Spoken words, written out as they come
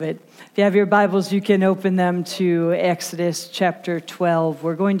If you have your Bibles, you can open them to Exodus chapter 12.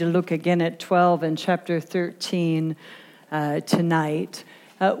 We're going to look again at 12 and chapter 13 tonight.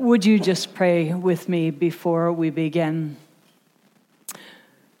 Would you just pray with me before we begin?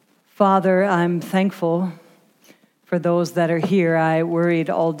 Father, I'm thankful for those that are here. I worried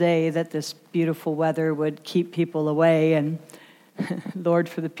all day that this beautiful weather would keep people away. And Lord,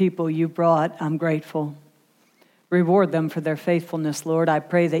 for the people you brought, I'm grateful. Reward them for their faithfulness, Lord. I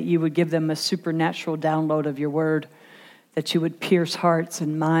pray that you would give them a supernatural download of your word, that you would pierce hearts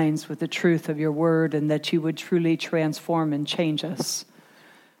and minds with the truth of your word, and that you would truly transform and change us.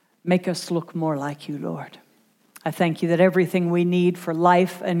 Make us look more like you, Lord. I thank you that everything we need for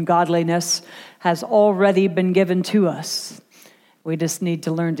life and godliness has already been given to us. We just need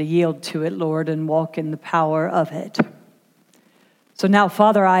to learn to yield to it, Lord, and walk in the power of it. So now,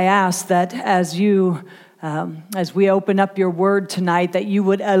 Father, I ask that as we open up your word tonight, that you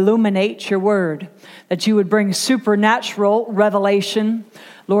would illuminate your word, that you would bring supernatural revelation.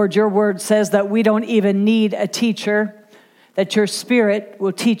 Lord, your word says that we don't even need a teacher, that your spirit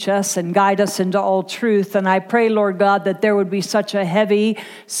will teach us and guide us into all truth. And I pray, Lord God, that there would be such a heavy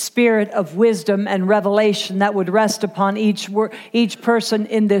spirit of wisdom and revelation that would rest upon each person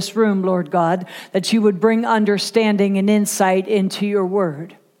in this room, Lord God, that you would bring understanding and insight into your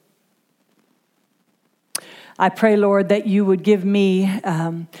word. I pray, Lord, that you would give me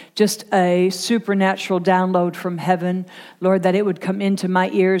just a supernatural download from heaven. Lord, that it would come into my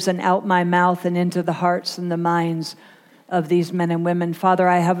ears and out my mouth and into the hearts and the minds of these men and women. Father,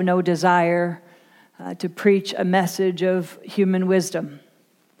 I have no desire to preach a message of human wisdom.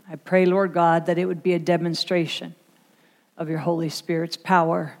 I pray, Lord God, that it would be a demonstration of your Holy Spirit's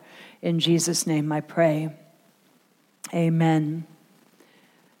power. In Jesus' name I pray. Amen.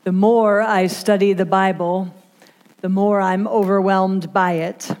 The more I study the Bible, the more I'm overwhelmed by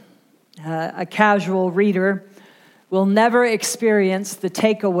it. A casual reader will never experience the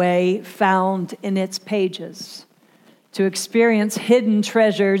takeaway found in its pages. To experience hidden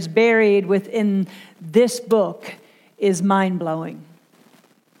treasures buried within this book is mind-blowing.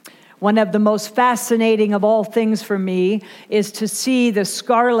 One of the most fascinating of all things for me is to see the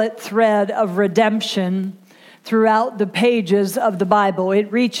scarlet thread of redemption throughout the pages of the Bible.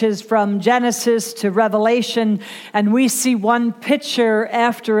 It reaches from Genesis to Revelation, and we see one picture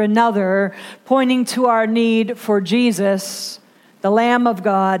after another pointing to our need for Jesus, the Lamb of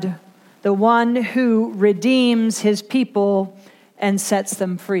God, the one who redeems his people and sets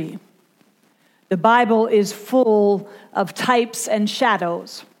them free. The Bible is full of types and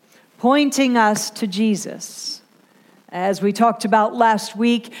shadows, pointing us to Jesus. As we talked about last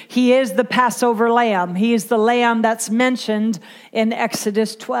week, he is the Passover lamb. He is the lamb that's mentioned in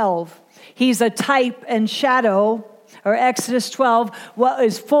Exodus 12. He's a type and shadow, or Exodus 12, what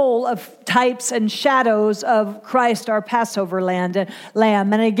is full of types and shadows of Christ, our Passover lamb.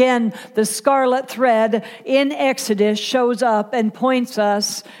 And again, the scarlet thread in Exodus shows up and points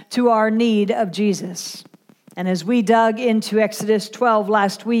us to our need of Jesus. And as we dug into Exodus 12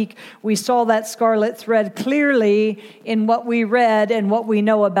 last week, we saw that scarlet thread clearly in what we read and what we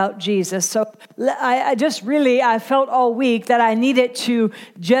know about Jesus. So I felt all week that I needed to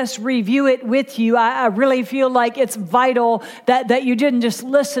just review it with you. I really feel like it's vital that you didn't just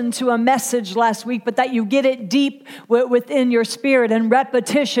listen to a message last week, but that you get it deep within your spirit. And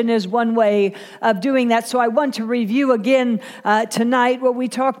repetition is one way of doing that. So I want to review again tonight what we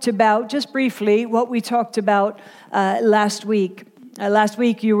talked about, just briefly, what we talked about last week. Last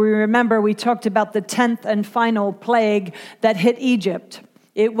week, you remember, we talked about the 10th and final plague that hit Egypt.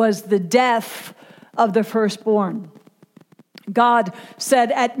 It was the death of the firstborn. God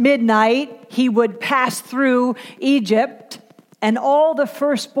said at midnight he would pass through Egypt and all the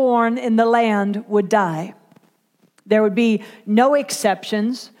firstborn in the land would die. There would be no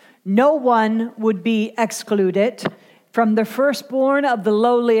exceptions. No one would be excluded, from the firstborn of the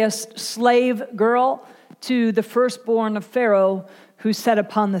lowliest slave girl to the firstborn of Pharaoh who sat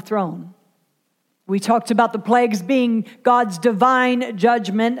upon the throne. We talked about the plagues being God's divine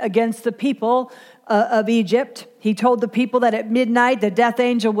judgment against the people of Egypt. He told the people that at midnight the death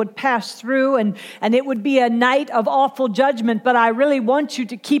angel would pass through and it would be a night of awful judgment. But I really want you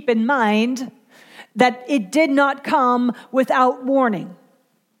to keep in mind that it did not come without warning.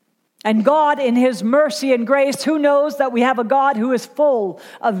 And God, in his mercy and grace, who knows that we have a God who is full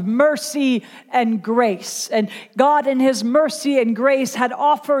of mercy and grace. And God, in his mercy and grace, had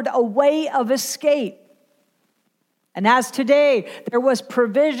offered a way of escape. And as today, there was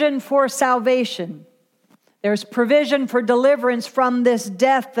provision for salvation. There's provision for deliverance from this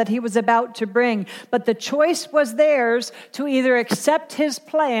death that he was about to bring. But the choice was theirs to either accept his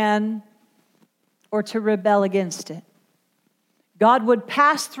plan or to rebel against it. God would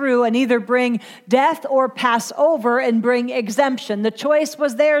pass through and either bring death or pass over and bring exemption. The choice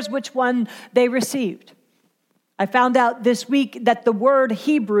was theirs which one they received. I found out this week that the word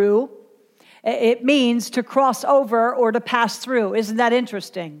Hebrew, it means to cross over or to pass through. Isn't that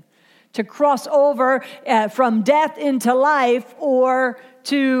interesting? To cross over from death into life or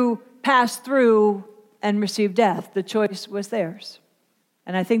to pass through and receive death. The choice was theirs.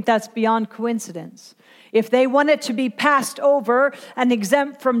 And I think that's beyond coincidence. If they wanted to be passed over and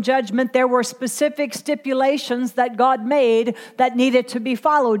exempt from judgment, there were specific stipulations that God made that needed to be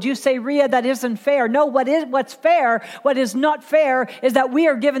followed. You say, Ria, that isn't fair. No, what's fair, what is not fair is that we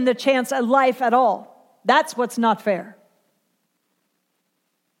are given the chance at life at all. That's what's not fair.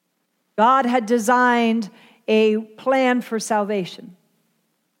 God had designed a plan for salvation.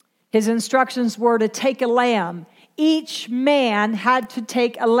 His instructions were to take a lamb. Each man had to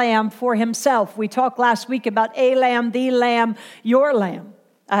take a lamb for himself. We talked last week about a lamb, the lamb, your lamb.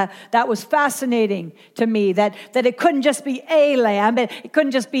 That was fascinating to me, that it couldn't just be a lamb. It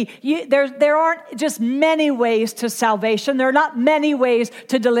couldn't just be, there aren't just many ways to salvation. There are not many ways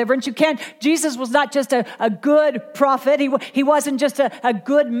to deliverance. Jesus was not just a good prophet. He wasn't just a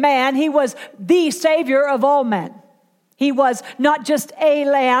good man. He was the Savior of all men. He was not just a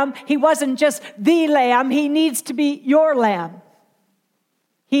lamb. He wasn't just the lamb. He needs to be your lamb.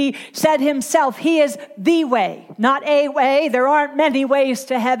 He said himself, he is the way, not a way. There aren't many ways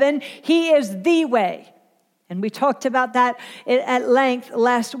to heaven. He is the way. And we talked about that at length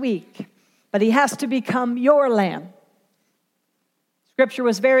last week. But he has to become your lamb. Scripture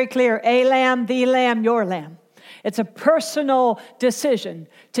was very clear. A lamb, the lamb, your lamb. It's a personal decision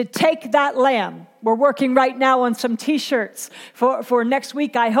to take that lamb. We're working right now on some t-shirts for next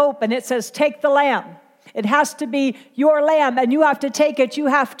week, I hope. And it says, take the lamb. It has to be your lamb, and you have to take it. You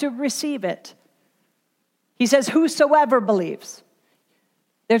have to receive it. He says, whosoever believes.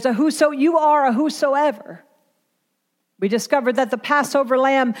 There's a you are a whosoever. We discovered that the Passover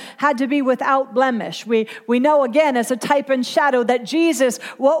lamb had to be without blemish. We know again as a type and shadow that Jesus,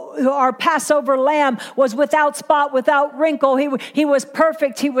 our Passover lamb, was without spot, without wrinkle. He was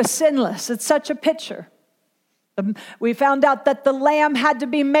perfect. He was sinless. It's such a picture. We found out that the lamb had to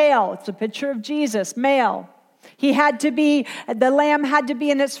be male. It's a picture of Jesus, male. The lamb had to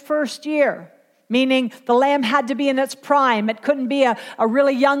be in its first year, meaning the lamb had to be in its prime. It couldn't be a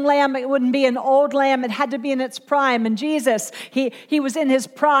really young lamb. It wouldn't be an old lamb. It had to be in its prime. And Jesus, he was in his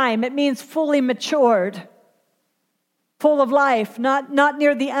prime. It means fully matured, full of life, not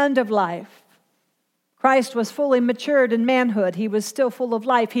near the end of life. Christ was fully matured in manhood. He was still full of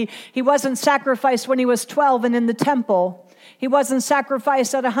life. He wasn't sacrificed when he was 12 and in the temple. He wasn't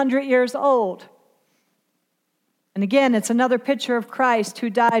sacrificed at 100 years old. And again, it's another picture of Christ who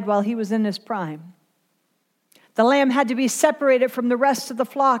died while he was in his prime. The lamb had to be separated from the rest of the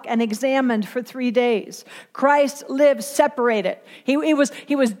flock and examined for 3 days. Christ lived separated. He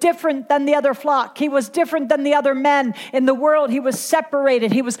was different than the other flock. He was different than the other men in the world. He was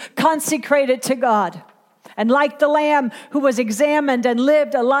separated. He was consecrated to God. And like the lamb who was examined and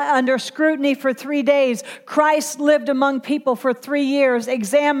lived under scrutiny for 3 days, Christ lived among people for 3 years,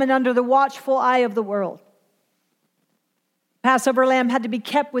 examined under the watchful eye of the world. Passover lamb had to be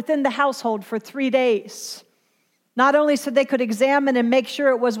kept within the household for 3 days. Not only so they could examine and make sure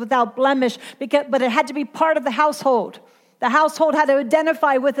it was without blemish, but it had to be part of the household. The household had to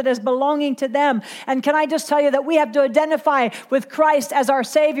identify with it as belonging to them. And can I just tell you that we have to identify with Christ as our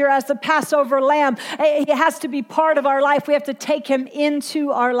Savior, as the Passover lamb. He has to be part of our life. We have to take him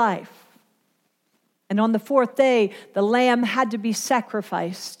into our life. And on the 4th day, the lamb had to be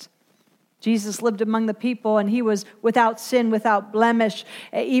sacrificed. Jesus lived among the people, and he was without sin, without blemish.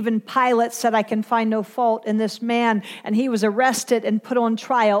 Even Pilate said, I can find no fault in this man. And he was arrested and put on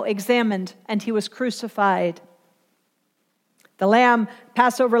trial, examined, and he was crucified. The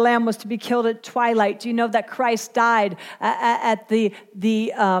Passover lamb was to be killed at twilight. Do you know that Christ died at 3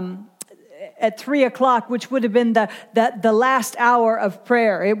 o'clock, which would have been the last hour of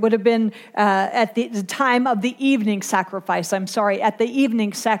prayer? It would have been at the time of the evening sacrifice. At the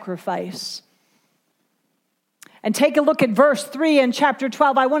evening sacrifice. And take a look at verse 3 in chapter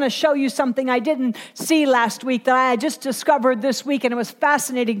 12. I want to show you something I didn't see last week that I just discovered this week, and it was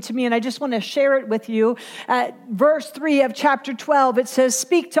fascinating to me, and I just want to share it with you. Verse 3 of chapter 12, it says,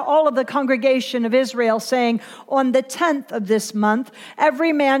 "Speak to all of the congregation of Israel, saying, on the 10th of this month,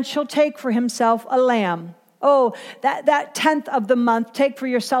 every man shall take for himself a lamb Oh, that 10th of the month, take for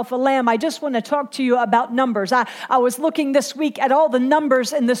yourself a lamb. I just want to talk to you about numbers. I was looking this week at all the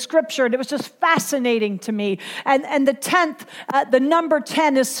numbers in the scripture, and it was just fascinating to me. And the 10th, the number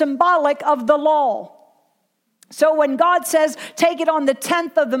 10 is symbolic of the law. So when God says, take it on the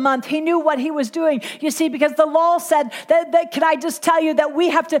 10th of the month, he knew what he was doing. You see, because the law said that can I just tell you that we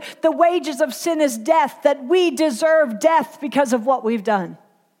have to, the wages of sin is death, that we deserve death because of what we've done.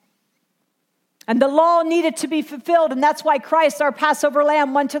 And the law needed to be fulfilled, and that's why Christ, our Passover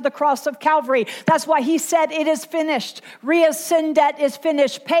lamb, went to the cross of Calvary. That's why he said, it is finished. Rhea's sin debt is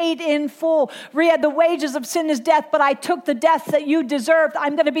finished, paid in full. Rhea, the wages of sin is death, but I took the death that you deserved.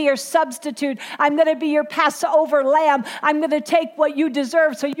 I'm going to be your substitute. I'm going to be your Passover lamb. I'm going to take what you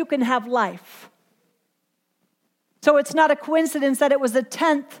deserve so you can have life. So it's not a coincidence that it was the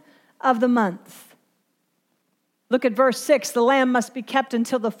 10th of the month. Look at verse 6. The lamb must be kept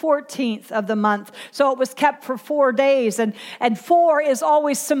until the 14th of the month. So it was kept for 4 days. And 4 is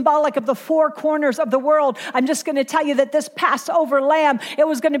always symbolic of the 4 corners of the world. I'm just going to tell you that this Passover lamb, it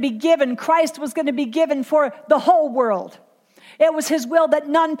was going to be given. Christ was going to be given for the whole world. It was his will that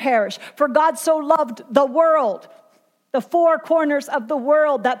none perish. For God so loved the world. The 4 corners of the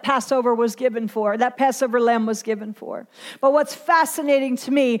world that Passover was given for, that Passover lamb was given for. But what's fascinating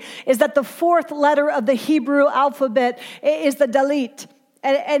to me is that the 4th letter of the Hebrew alphabet is the Dalit.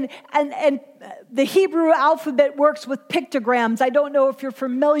 And the Hebrew alphabet works with pictograms. I don't know if you're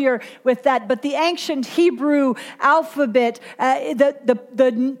familiar with that, but the ancient Hebrew alphabet, the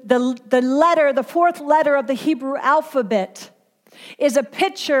letter, the 4th letter of the Hebrew alphabet is a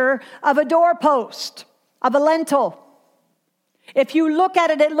picture of a doorpost, of a lintel. If you look at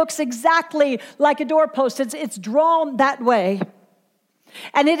it, it looks exactly like a doorpost. It's drawn that way.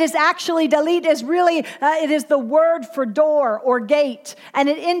 And it is actually, Dalit is really, it is the word for door or gate. And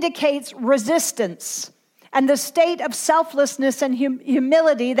it indicates resistance and the state of selflessness and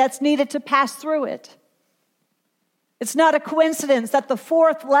humility that's needed to pass through it. It's not a coincidence that the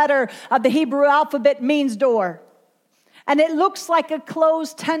 4th letter of the Hebrew alphabet means door. And it looks like a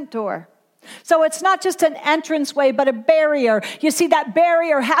closed tent door. So it's not just an entranceway, but a barrier. You see, that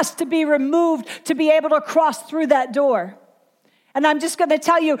barrier has to be removed to be able to cross through that door. And I'm just going to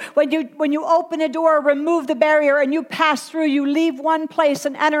tell you, when you open a door, remove the barrier, and you pass through, you leave one place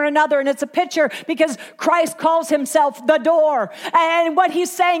and enter another. And it's a picture because Christ calls himself the door. And what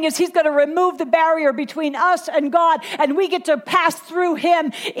he's saying is he's going to remove the barrier between us and God, and we get to pass through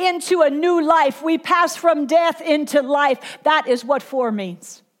him into a new life. We pass from death into life. That is what 4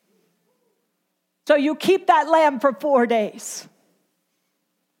 means. So you keep that lamb for 4 days.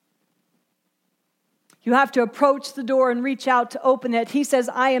 You have to approach the door and reach out to open it. He says,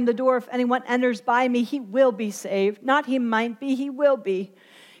 I am the door. If anyone enters by me, he will be saved. Not he might be, he will be.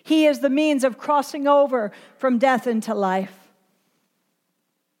 He is the means of crossing over from death into life.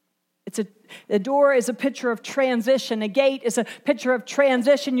 A door is a picture of transition. A gate is a picture of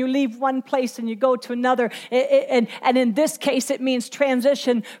transition. You leave one place and you go to another. And in this case, it means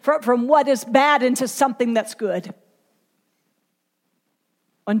transition from what is bad into something that's good.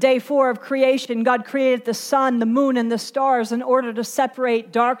 On day 4 of creation, God created the sun, the moon, and the stars in order to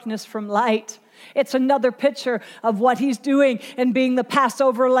separate darkness from light. It's another picture of what he's doing in being the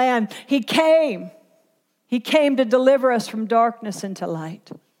Passover lamb. He came to deliver us from darkness into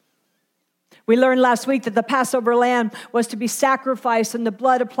light. We learned last week that the Passover lamb was to be sacrificed and the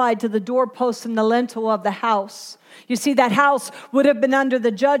blood applied to the doorpost and the lintel of the house. You see, that house would have been under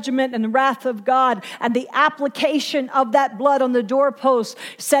the judgment and wrath of God, and the application of that blood on the doorpost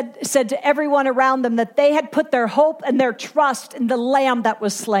said to everyone around them that they had put their hope and their trust in the lamb that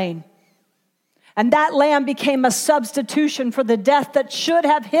was slain. And that lamb became a substitution for the death that should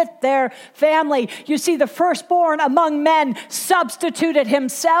have hit their family. You see, the firstborn among men substituted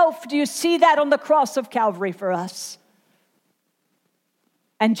himself. Do you see that on the cross of Calvary for us?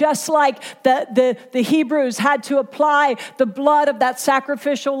 And just like the Hebrews had to apply the blood of that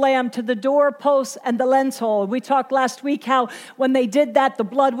sacrificial lamb to the doorposts and the lintel. We talked last week how when they did that, the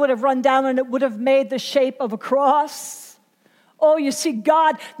blood would have run down and it would have made the shape of a cross. Oh, you see,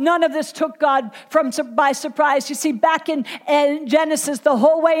 God, none of this took God by surprise. You see, back in Genesis, the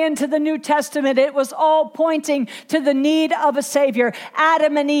whole way into the New Testament, it was all pointing to the need of a Savior.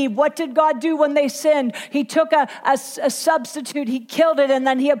 Adam and Eve, what did God do when they sinned? He took a substitute, he killed it, and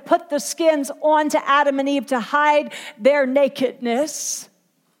then he had put the skins onto Adam and Eve to hide their nakedness.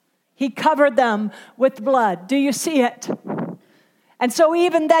 He covered them with blood. Do you see it? And so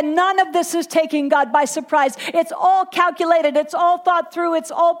even then, none of this is taking God by surprise. It's all calculated. It's all thought through.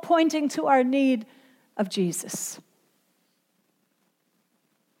 It's all pointing to our need of Jesus.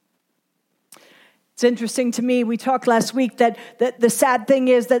 It's interesting to me, we talked last week that the sad thing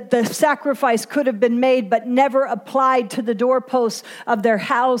is that the sacrifice could have been made but never applied to the doorposts of their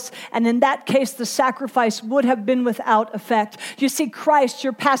house. And in that case, the sacrifice would have been without effect. You see, Christ,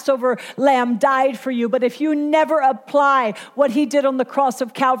 your Passover lamb, died for you. But if you never apply what he did on the cross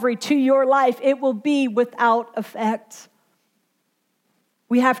of Calvary to your life, it will be without effect.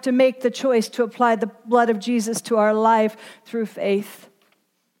 We have to make the choice to apply the blood of Jesus to our life through faith.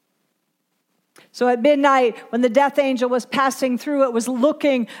 So at midnight, when the death angel was passing through, it was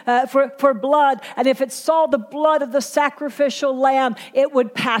looking for blood. And if it saw the blood of the sacrificial lamb, it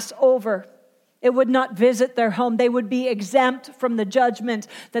would pass over. It would not visit their home. They would be exempt from the judgment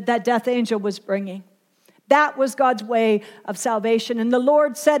that death angel was bringing. That was God's way of salvation. And the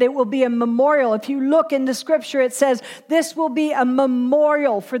Lord said it will be a memorial. If you look into Scripture, it says this will be a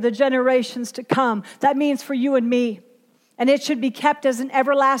memorial for the generations to come. That means for you and me. And it should be kept as an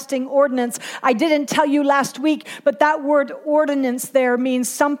everlasting ordinance. I didn't tell you last week, but that word ordinance there means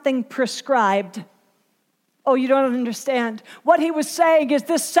something prescribed. Oh, you don't understand. What he was saying is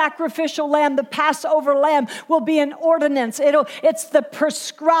this sacrificial lamb, the Passover lamb, will be an ordinance. It's the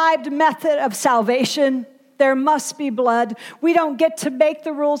prescribed method of salvation. There must be blood. We don't get to make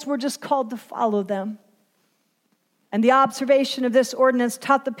the rules. We're just called to follow them. And the observation of this ordinance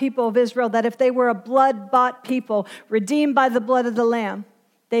taught the people of Israel that if they were a blood-bought people, redeemed by the blood of the Lamb,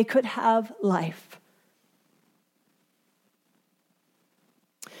 they could have life.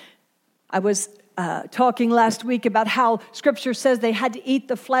 I was talking last week about how Scripture says they had to eat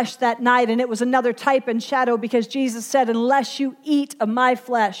the flesh that night, and it was another type and shadow because Jesus said, unless you eat of my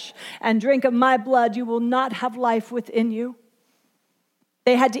flesh and drink of my blood, you will not have life within you.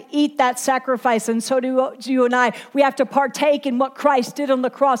 They had to eat that sacrifice, and so do you and I. We have to partake in what Christ did on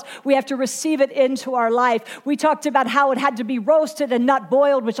the cross. We have to receive it into our life. We talked about how it had to be roasted and not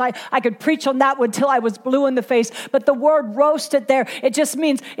boiled, which I could preach on that one till I was blue in the face. But the word roasted there, it just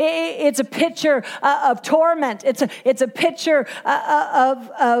means it's a picture of torment. It's a picture of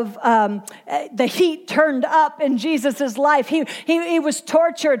the heat turned up in Jesus' life. He was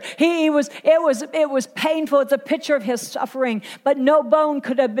tortured. It was painful. It's a picture of his suffering. But no bone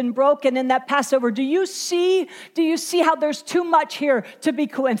could have been broken in that Passover. Do you see how there's too much here to be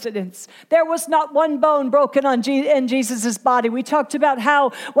coincidence? There was not one bone broken in Jesus' body. We talked about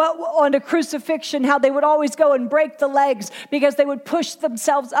how on a crucifixion, how they would always go and break the legs because they would push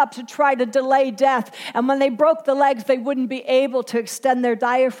themselves up to try to delay death. And when they broke the legs, they wouldn't be able to extend their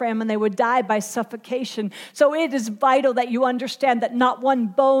diaphragm and they would die by suffocation. So it is vital that you understand that not one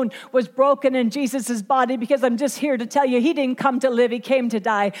bone was broken in Jesus' body, because I'm just here to tell you, he didn't come to live. He came to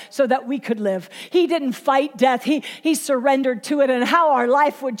die so that we could live. He didn't fight death. He surrendered to it. And how our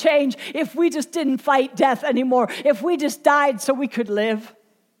life would change if we just didn't fight death anymore, if we just died so we could live.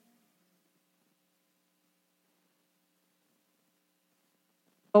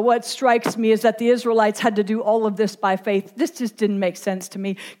 But what strikes me is that the Israelites had to do all of this by faith. This just didn't make sense to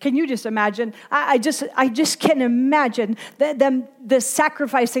me. Can you just imagine? I just can't imagine them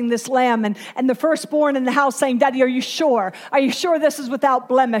sacrificing this lamb and the firstborn in the house saying, Daddy, are you sure? Are you sure this is without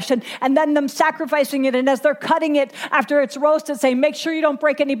blemish? And then them sacrificing it, and as they're cutting it after it's roasted, saying, make sure you don't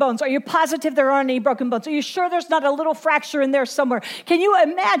break any bones. Are you positive there aren't any broken bones? Are you sure there's not a little fracture in there somewhere? Can you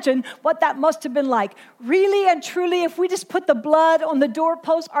imagine what that must have been like? Really and truly, if we just put the blood on the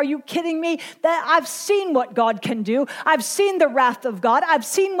doorpost, are you kidding me? That I've seen what God can do. I've seen the wrath of God. I've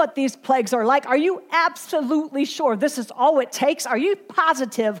seen what these plagues are like. Are you absolutely sure this is all it takes? Are you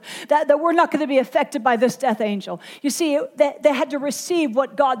positive that we're not going to be affected by this death angel? You see, they had to receive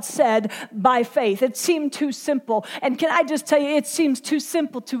what God said by faith. It seemed too simple. And can I just tell you, it seems too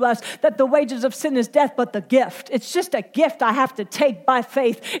simple to us that the wages of sin is death, but the gift, it's just a gift I have to take by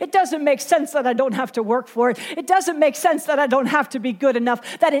faith. It doesn't make sense that I don't have to work for it. It doesn't make sense that I don't have to be good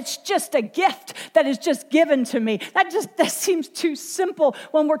enough, that it's just a gift that is just given to me. That seems too simple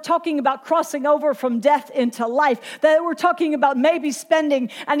when we're talking about crossing over from death into life, that we're talking about maybe spending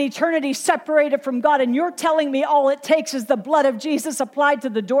an eternity separated from God. And you're telling me all it takes is the blood of Jesus applied to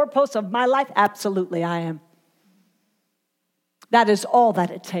the doorposts of my life? Absolutely, I am. That is all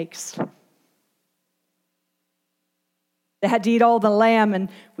that it takes. They had to eat all the lamb, and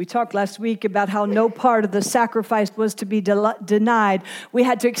we talked last week about how no part of the sacrifice was to be denied. We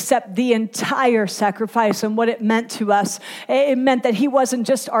had to accept the entire sacrifice and what it meant to us. It meant that he wasn't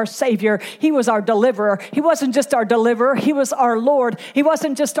just our Savior, he was our deliverer. He wasn't just our deliverer, he was our Lord. He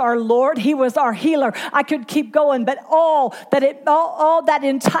wasn't just our Lord, he was our healer. I could keep going, but all that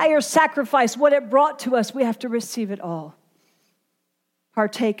entire sacrifice, what it brought to us, we have to receive it all.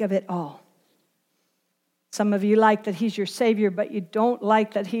 Partake of it all. Some of you like that he's your Savior, but you don't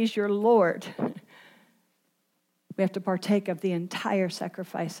like that he's your Lord. We have to partake of the entire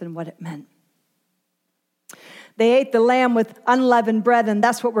sacrifice and what it meant. They ate the lamb with unleavened bread, and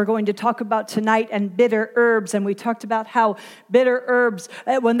that's what we're going to talk about tonight, and bitter herbs. And we talked about how bitter herbs,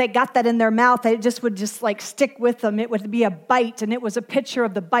 when they got that in their mouth, it just would like stick with them. It would be a bite, and it was a picture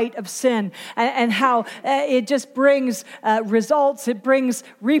of the bite of sin, and how it just brings results. It brings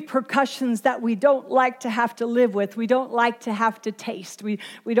repercussions that we don't like to have to live with. We don't like to have to taste. We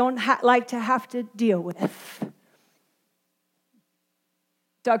don't like to have to deal with.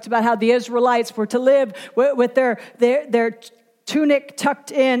 Talked about how the Israelites were to live with their tunic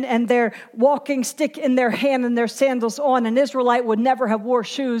tucked in and their walking stick in their hand and their sandals on. An Israelite would never have wore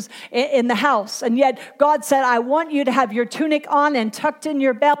shoes in the house. And yet God said, I want you to have your tunic on and tucked in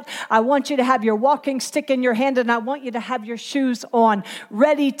your belt. I want you to have your walking stick in your hand, and I want you to have your shoes on,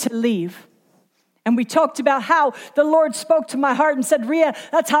 ready to leave. And we talked about how the Lord spoke to my heart and said, Ria,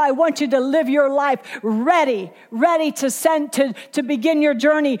 that's how I want you to live your life, ready to begin your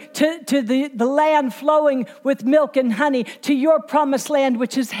journey to the land flowing with milk and honey, to your promised land,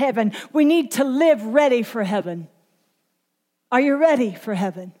 which is heaven. We need to live ready for heaven. Are you ready for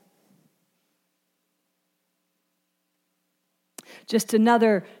heaven? Just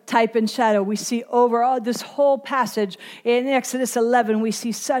another type and shadow. We see over this whole passage in Exodus 11, we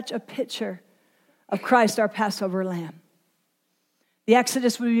see such a picture of Christ, our Passover lamb. The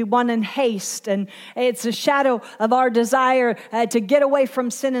Exodus would be one in haste, and it's a shadow of our desire to get away from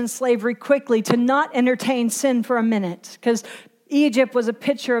sin and slavery quickly, to not entertain sin for a minute, because Egypt was a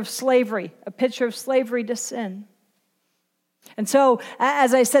picture of slavery to sin. And so,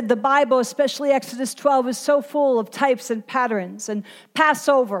 as I said, the Bible, especially Exodus 12, is so full of types and patterns, and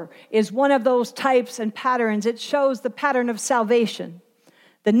Passover is one of those types and patterns. It shows the pattern of salvation.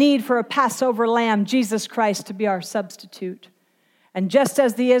 The need for a Passover lamb, Jesus Christ, to be our substitute. And just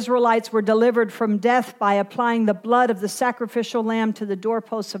as the Israelites were delivered from death by applying the blood of the sacrificial lamb to the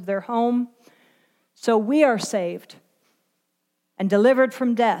doorposts of their home, so we are saved and delivered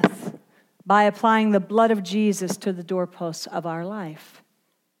from death by applying the blood of Jesus to the doorposts of our life.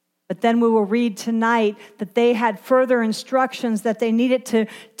 But then we will read tonight that they had further instructions that they needed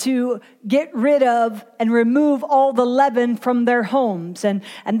to get rid of and remove all the leaven from their homes. And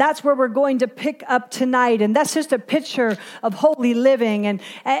that's where we're going to pick up tonight. And that's just a picture of holy living. And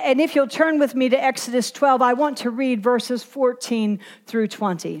if you'll turn with me to Exodus 12, I want to read verses 14 through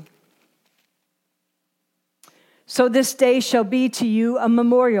 20. So this day shall be to you a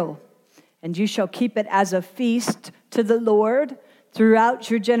memorial, and you shall keep it as a feast to the Lord throughout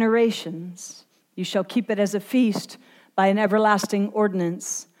your generations. You shall keep it as a feast by an everlasting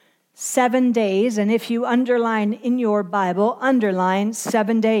ordinance. 7 days, and if you underline in your Bible, underline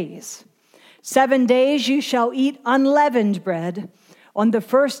 7 days. 7 days you shall eat unleavened bread. On the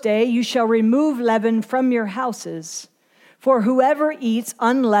first day you shall remove leaven from your houses. For whoever eats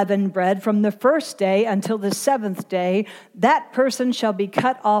unleavened bread from the first day until the 7th day, that person shall be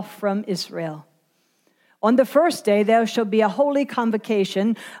cut off from Israel. On the first day there shall be a holy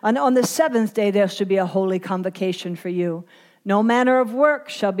convocation, and on the 7th day there shall be a holy convocation for you. No manner of work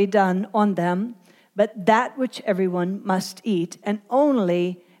shall be done on them, but that which everyone must eat, and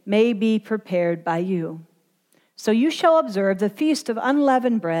only may be prepared by you. So you shall observe the feast of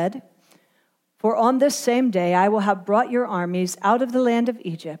unleavened bread, for on this same day I will have brought your armies out of the land of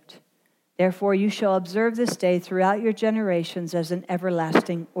Egypt. Therefore you shall observe this day throughout your generations as an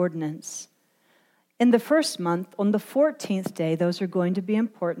everlasting ordinance. In the first month, on the 14th day, those are going to be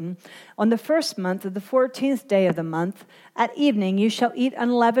important. On the first month of the 14th day of the month, at evening you shall eat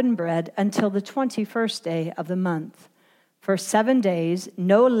unleavened bread until the 21st day of the month. For 7 days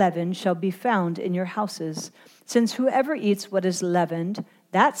no leaven shall be found in your houses, since whoever eats what is leavened,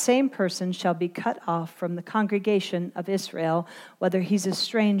 that same person shall be cut off from the congregation of Israel, whether he's a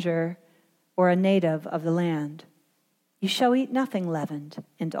stranger or a native of the land. You shall eat nothing leavened.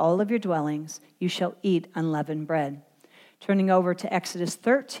 In all of your dwellings you shall eat unleavened bread. Turning over to Exodus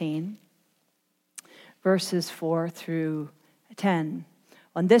 13, verses 4 through 10.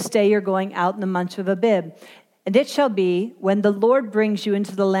 On this day you're going out in the month of Abib. And it shall be, when the Lord brings you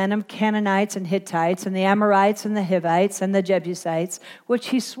into the land of Canaanites and Hittites and the Amorites and the Hivites and the Jebusites, which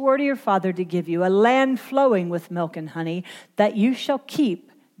he swore to your father to give you, a land flowing with milk and honey, that you shall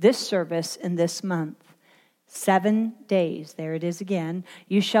keep this service in this month. 7 days, there it is again,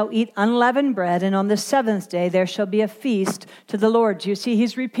 you shall eat unleavened bread, and on the 7th day there shall be a feast to the Lord. You see,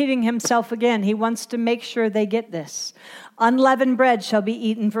 he's repeating himself again. He wants to make sure they get this. Unleavened bread shall be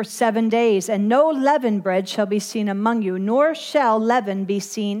eaten for 7 days, and no leavened bread shall be seen among you, nor shall leaven be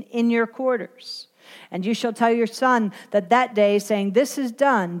seen in your quarters. And you shall tell your son that day, saying, this is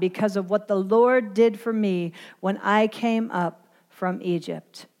done because of what the Lord did for me when I came up from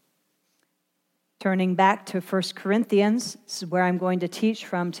Egypt. Turning back to 1 Corinthians, this is where I'm going to teach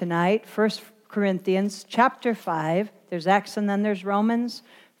from tonight. 1 Corinthians chapter 5. There's Acts and then there's Romans.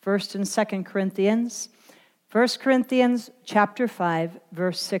 1 and 2 Corinthians. 1 Corinthians chapter 5,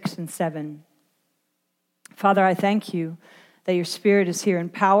 verse 6 and 7. Father, I thank you that your Spirit is here in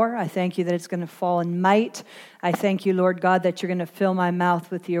power. I thank you that it's going to fall in might. I thank you, Lord God, that you're going to fill my mouth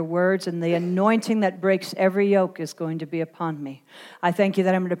with your words, and the anointing that breaks every yoke is going to be upon me. I thank you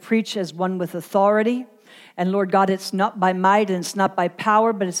that I'm going to preach as one with authority. And Lord God, it's not by might and it's not by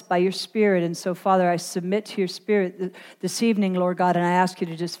power, but it's by your Spirit. And so, Father, I submit to your Spirit this evening, Lord God, and I ask you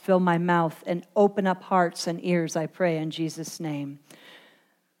to just fill my mouth and open up hearts and ears, I pray, in Jesus' name.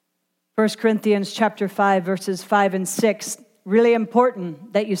 1 Corinthians chapter 5, verses 5 and 6. Really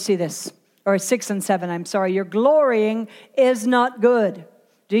important that you see this. Or 6 and 7, I'm sorry. Your glorying is not good.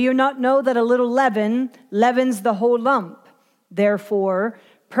 Do you not know that a little leaven leavens the whole lump? Therefore,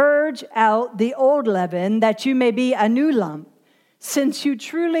 purge out the old leaven, that you may be a new lump, since you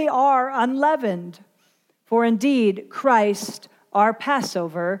truly are unleavened. For indeed, Christ, our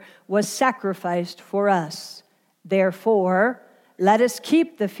Passover, was sacrificed for us. Therefore, let us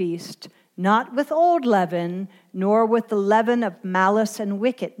keep the feast, not with old leaven, nor with the leaven of malice and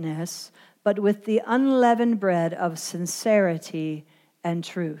wickedness, but with the unleavened bread of sincerity and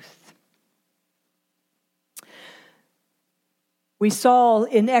truth. We saw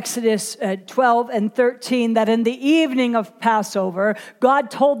in Exodus 12 and 13 that in the evening of Passover, God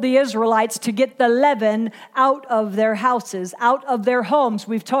told the Israelites to get the leaven out of their houses, out of their homes.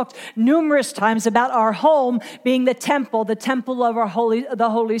 We've talked numerous times about our home being the temple of the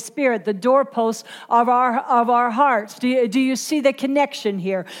Holy Spirit, the doorposts of our hearts. Do you see the connection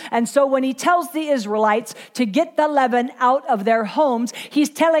here? And so when he tells the Israelites to get the leaven out of their homes, he's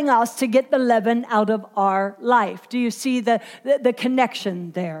telling us to get the leaven out of our life. Do you see the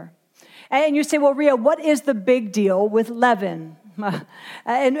connection there? And you say, well, Ria, what is the big deal with leaven?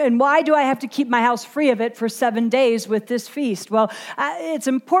 And why do I have to keep my house free of it for 7 days with this feast? Well, it's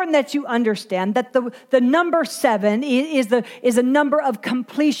important that you understand that the number 7 is a number of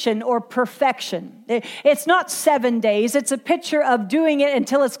completion or perfection. It's not 7 days. It's a picture of doing it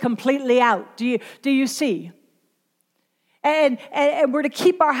until it's completely out. Do you see? And we're to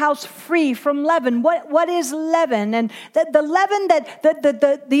keep our house free from leaven. What is leaven? And the leaven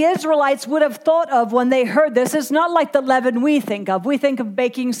that the Israelites would have thought of when they heard this is not like the leaven we think of. We think of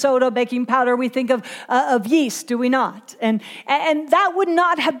baking soda, baking powder. We think of yeast, do we not? And that would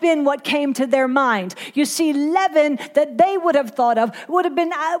not have been what came to their mind. You see, leaven that they would have thought of would have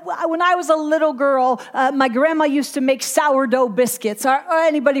been, when I was a little girl, my grandma used to make sourdough biscuits. Are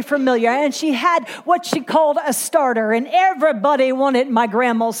anybody familiar? And she had what she called a starter. And everybody wanted my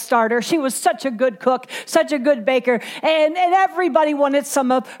grandma's starter. She was such a good cook, such a good baker, and everybody wanted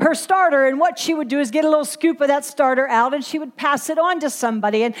some of her starter. And what she would do is get a little scoop of that starter out, and she would pass it on to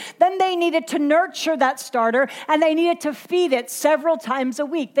somebody. And then they needed to nurture that starter, and they needed to feed it several times a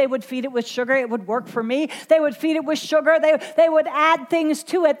week. They would feed it with sugar. It would work for me. They would feed it with sugar. They would add things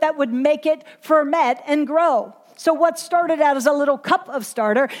to it that would make it ferment and grow. So what started out as a little cup of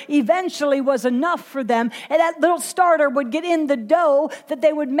starter eventually was enough for them. And that little starter would get in the dough that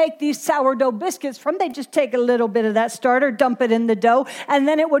they would make these sourdough biscuits from. They'd just take a little bit of that starter, dump it in the dough, and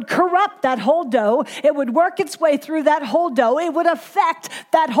then it would corrupt that whole dough. It would work its way through that whole dough. It would affect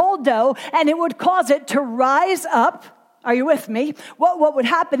that whole dough, and it would cause it to rise up. Are you with me? What would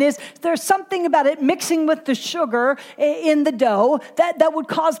happen is there's something about it mixing with the sugar in the dough that would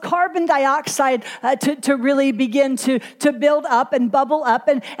cause carbon dioxide to really begin to build up and bubble up.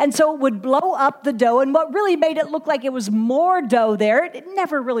 And so it would blow up the dough. And what really made it look like it was more dough there, it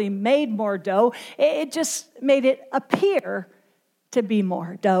never really made more dough. It just made it appear to be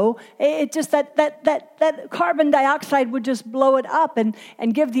more dough. It just that carbon dioxide would just blow it up and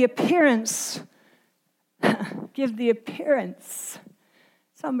give the appearance. Give the appearance.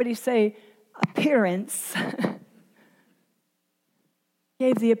 Somebody say appearance.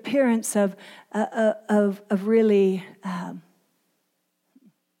 Gave the appearance of really.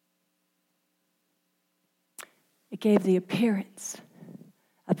 It gave the appearance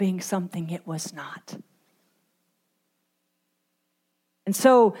of being something it was not. And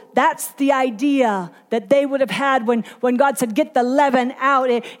so that's the idea that they would have had when God said, get the leaven out.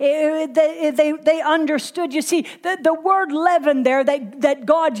 They understood. You see, the word leaven there that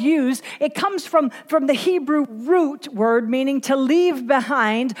God used, it comes from the Hebrew root word, meaning to leave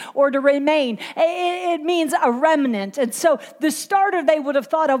behind or to remain. It means a remnant. And so the starter they would have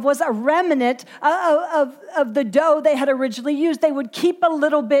thought of was a remnant of the dough they had originally used. They would keep a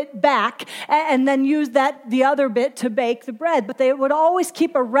little bit back and then use the other bit to bake the bread. But they would always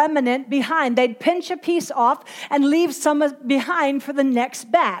keep a remnant behind. They'd pinch a piece off and leave some behind for the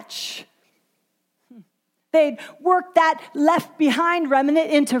next batch. They'd work that left behind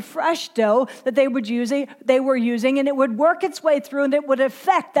remnant into fresh dough that they were using, and it would work its way through, and it would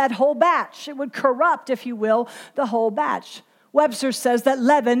affect that whole batch. It would corrupt, if you will, the whole batch. Webster says that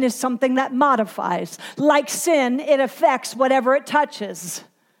leaven is something that modifies. Like sin, it affects whatever it touches.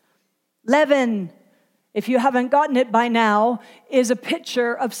 Leaven, if you haven't gotten it by now, is a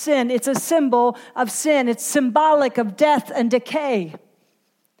picture of sin. It's a symbol of sin. It's symbolic of death and decay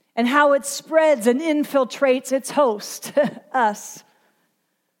and how it spreads and infiltrates its host, us.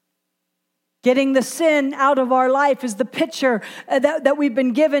 Getting the sin out of our life is the picture that we've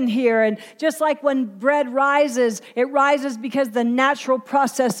been given here. And just like when bread rises, it rises because the natural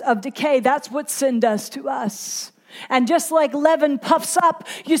process of decay. That's what sin does to us. And just like leaven puffs up,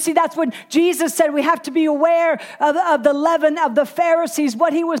 you see, that's when Jesus said we have to be aware of the leaven of the Pharisees.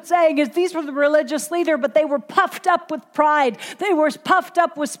 What he was saying is these were the religious leaders, but they were puffed up with pride. They were puffed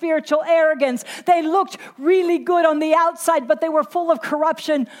up with spiritual arrogance. They looked really good on the outside, but they were full of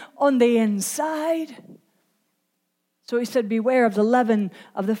corruption on the inside. So he said, beware of the leaven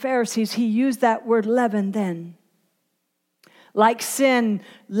of the Pharisees. He used that word leaven then. Like sin,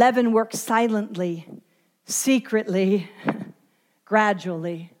 leaven works silently, secretly,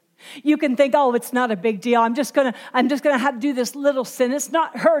 gradually. You can think, oh, it's not a big deal. I'm just gonna have to do this little sin. It's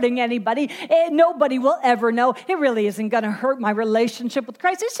not hurting anybody. Nobody will ever know. It really isn't gonna hurt my relationship with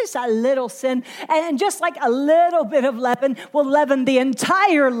Christ. It's just a little sin. And just like a little bit of leaven will leaven the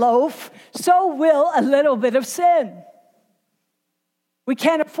entire loaf, so will a little bit of sin. We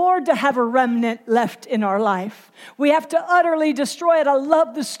can't afford to have a remnant left in our life. We have to utterly destroy it. I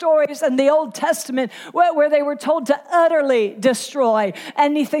love the stories in the Old Testament where they were told to utterly destroy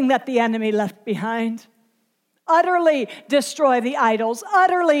anything that the enemy left behind. Utterly destroy the idols.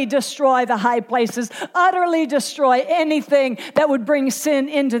 Utterly destroy the high places. Utterly destroy anything that would bring sin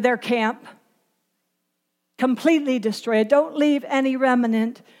into their camp. Completely destroy it. Don't leave any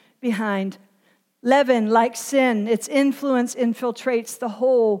remnant behind. Leaven, like sin, its influence infiltrates the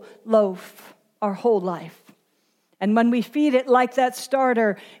whole loaf, our whole life. And when we feed it like that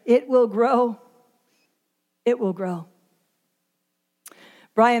starter, it will grow. It will grow.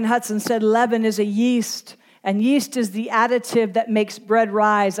 Brian Hudson said leaven is a yeast, and yeast is the additive that makes bread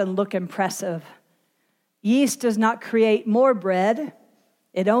rise and look impressive. Yeast does not create more bread.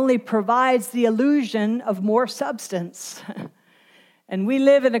 It only provides the illusion of more substance. And we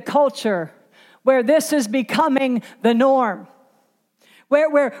live in a culture where this is becoming the norm,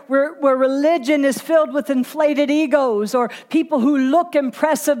 where religion is filled with inflated egos or people who look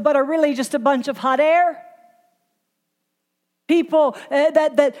impressive but are really just a bunch of hot air. People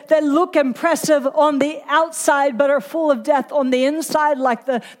that look impressive on the outside but are full of death on the inside, like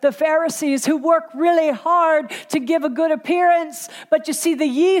the Pharisees who work really hard to give a good appearance. But you see, the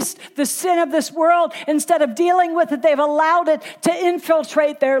yeast, the sin of this world, instead of dealing with it, they've allowed it to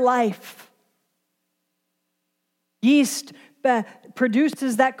infiltrate their life. Yeast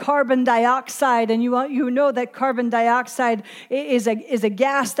produces that carbon dioxide, and you know that carbon dioxide is a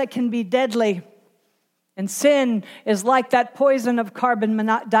gas that can be deadly. And sin is like that poison of carbon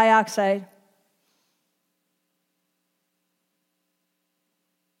dioxide.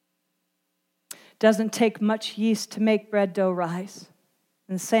 Doesn't take much yeast to make bread dough rise.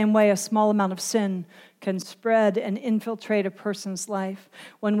 In the same way, a small amount of sin can spread and infiltrate a person's life.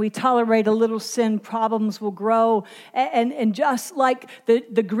 When we tolerate a little sin, problems will grow. And just like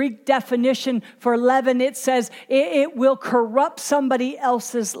the Greek definition for leaven, it says it will corrupt somebody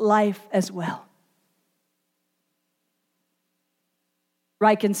else's life as well.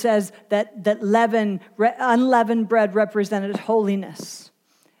 Ryken says that unleavened bread represented holiness.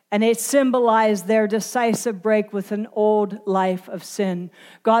 And it symbolized their decisive break with an old life of sin.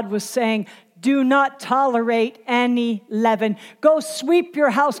 God was saying, do not tolerate any leaven. Go sweep your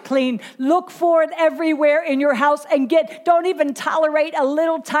house clean. Look for it everywhere in your house and don't even tolerate a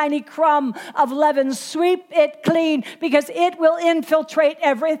little tiny crumb of leaven. Sweep it clean because it will infiltrate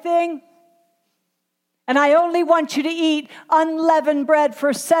everything. And I only want you to eat unleavened bread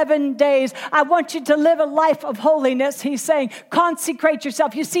for 7 days. I want you to live a life of holiness. He's saying, consecrate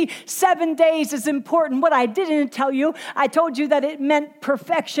yourself. You see, 7 days is important. What I didn't tell you, I told you that it meant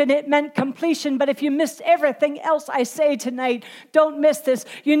perfection. It meant completion. But if you missed everything else I say tonight, don't miss this.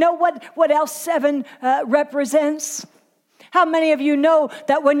 You know what else 7 represents? How many of you know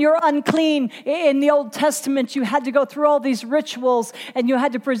that when you're unclean in the Old Testament, you had to go through all these rituals and you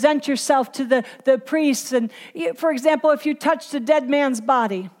had to present yourself to the priests? And for example, if you touched a dead man's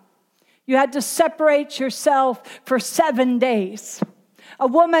body, you had to separate yourself for 7 days. A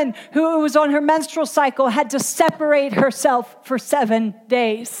woman who was on her menstrual cycle had to separate herself for 7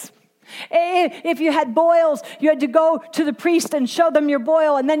 days. If you had boils, you had to go to the priest and show them your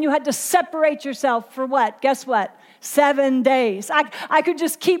boil, and then you had to separate yourself for what? Guess what? 7 days. I could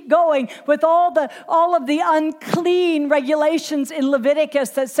just keep going with all of the unclean regulations in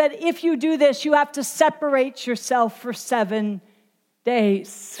Leviticus that said if you do this, you have to separate yourself for 7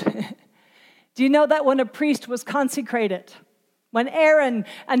 days. Do you know that when a priest was consecrated, when Aaron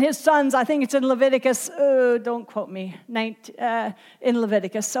and his sons, I think it's in Leviticus, don't quote me, in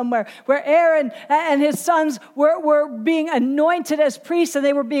Leviticus somewhere, where Aaron and his sons were being anointed as priests and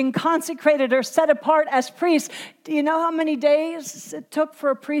they were being consecrated or set apart as priests. Do you know how many days it took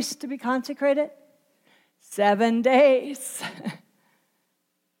for a priest to be consecrated? 7 days.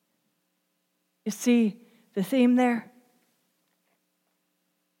 You see the theme there?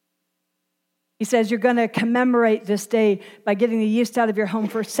 He says you're going to commemorate this day by getting the yeast out of your home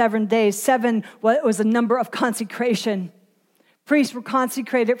for 7 days. 7 was a number of consecration. Priests were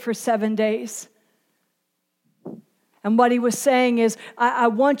consecrated for 7 days. And what he was saying is, I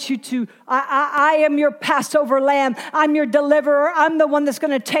want you to, I am your Passover lamb. I'm your deliverer. I'm the one that's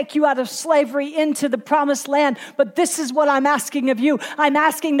going to take you out of slavery into the promised land. But this is what I'm asking of you. I'm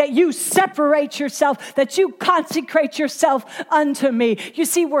asking that you separate yourself, that you consecrate yourself unto me. You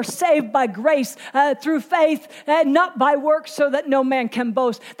see, we're saved by grace through faith, not by works, so that no man can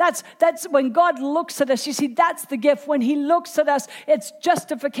boast. That's when God looks at us. You see, that's the gift. When he looks at us, it's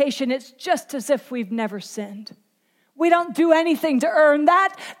justification. It's just as if we've never sinned. We don't do anything to earn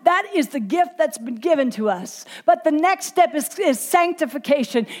that. That is the gift that's been given to us. But the next step is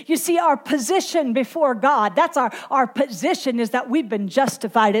sanctification. You see, our position before God, that's our position, is that we've been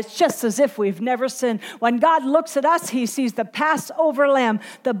justified. It's just as if we've never sinned. When God looks at us, he sees the Passover lamb,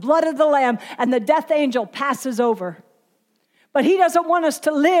 the blood of the lamb, and the death angel passes over. But he doesn't want us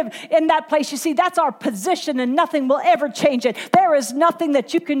to live in that place. You see, that's our position, and nothing will ever change it. There is nothing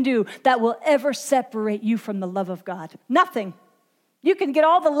that you can do that will ever separate you from the love of God. Nothing. You can get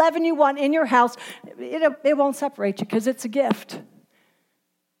all the leaven you want in your house. It won't separate you because it's a gift.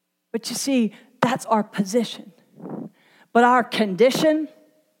 But you see, that's our position. But our condition,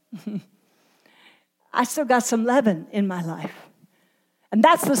 I still got some leaven in my life. And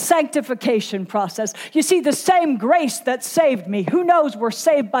that's the sanctification process. You see, the same grace that saved me. Who knows we're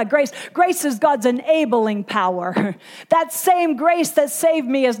saved by grace? Grace is God's enabling power. That same grace that saved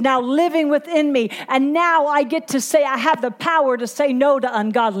me is now living within me. And now I get to say, I have the power to say no to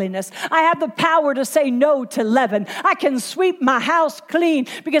ungodliness. I have the power to say no to leaven. I can sweep my house clean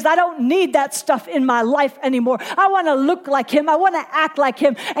because I don't need that stuff in my life anymore. I want to look like him. I want to act like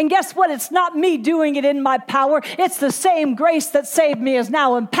him. And guess what? It's not me doing it in my power. It's the same grace that saved me is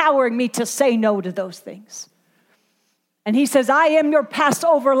now empowering me to say no to those things. And he says, I am your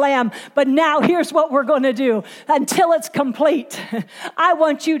Passover lamb, but now here's what we're going to do. Until it's complete, I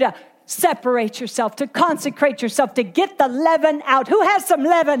want you to separate yourself, to consecrate yourself, to get the leaven out. Who has some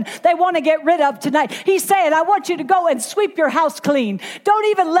leaven they want to get rid of tonight? He's saying, I want you to go and sweep your house clean. Don't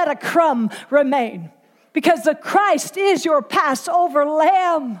even let a crumb remain, because the Christ is your Passover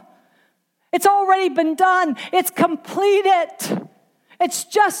lamb. It's already been done. It's completed. It's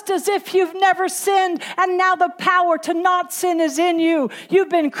just as if you've never sinned, and now the power to not sin is in you. You've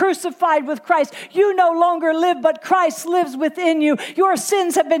been crucified with Christ. You no longer live, but Christ lives within you. Your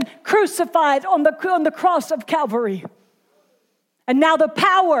sins have been crucified on the cross of Calvary. And now the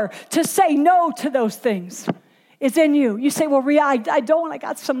power to say no to those things is in you. You say, well, Ria, I don't. I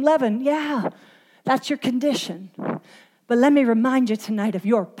got some leaven. Yeah, that's your condition. But let me remind you tonight of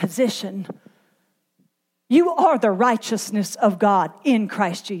your position. You are the righteousness of God in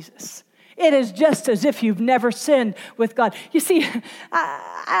Christ Jesus. It is just as if you've never sinned with God. You see, when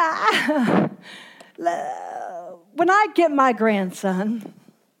I get my grandson,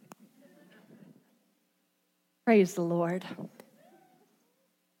 praise the Lord.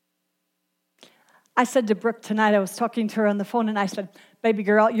 I said to Brooke tonight, I was talking to her on the phone, and I said, baby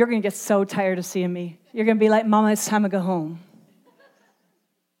girl, you're going to get so tired of seeing me. You're going to be like, Mama, it's time to go home.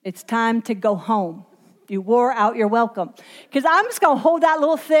 It's time to go home. You wore out your welcome. Because I'm just going to hold that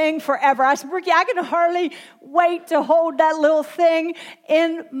little thing forever. I said, Ricky, I can hardly wait to hold that little thing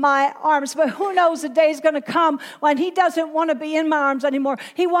in my arms. But who knows, the day's going to come when he doesn't want to be in my arms anymore.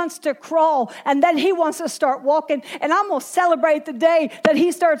 He wants to crawl, and then he wants to start walking. And I'm going to celebrate the day that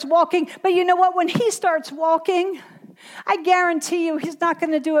he starts walking. But you know what? When he starts walking, I guarantee you he's not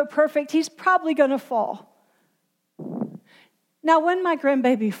going to do it perfect. He's probably going to fall. Now, when my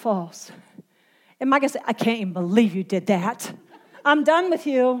grandbaby falls, am I going to say, I can't even believe you did that. I'm done with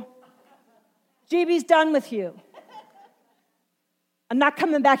you. GB's done with you. I'm not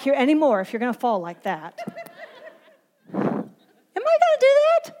coming back here anymore if you're going to fall like that. Am I going to do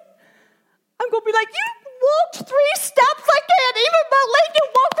that? I'm going to be like, you walked 3 steps? I can't even believe you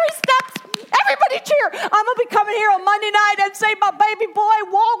walked 3 steps. Everybody cheer. I'm going to be coming here on Monday night and say my baby boy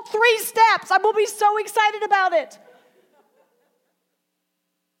walked 3 steps. I'm going to be so excited about it.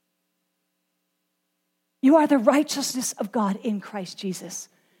 You are the righteousness of God in Christ Jesus.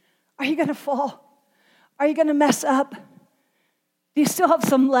 Are you going to fall? Are you going to mess up? Do you still have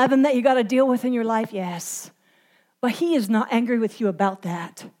some leaven that you got to deal with in your life? Yes. But he is not angry with you about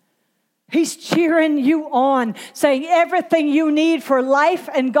that. He's cheering you on, saying everything you need for life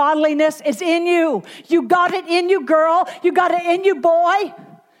and godliness is in you. You got it in you, girl. You got it in you, boy.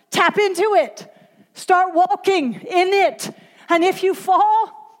 Tap into it. Start walking in it. And if you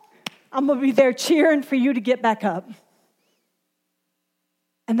fall, I'm going to be there cheering for you to get back up.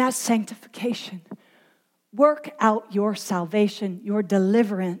 And that's sanctification. Work out your salvation, your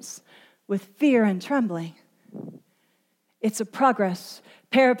deliverance with fear and trembling. It's a progress.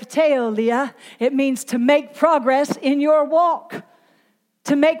 Peripateo, Leah. It means to make progress in your walk.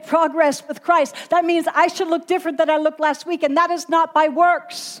 To make progress with Christ. That means I should look different than I looked last week. And that is not by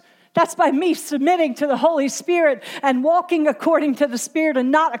works. That's by me submitting to the Holy Spirit and walking according to the Spirit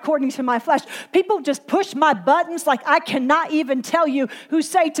and not according to my flesh. People just push my buttons like I cannot even tell you, who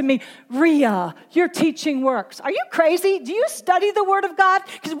say to me, Rhea, your teaching works. Are you crazy? Do you study the Word of God?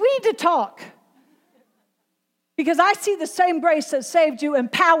 Because we need to talk. Because I see the same grace that saved you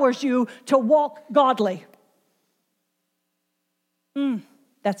empowers you to walk godly.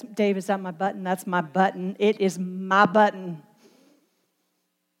 That's Dave, is that my button? That's my button. It is my button.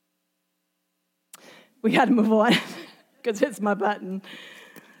 We got to move on because it's my button.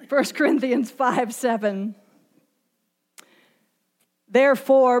 1 Corinthians 5:7.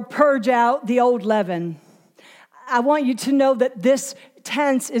 Therefore, purge out the old leaven. I want you to know that this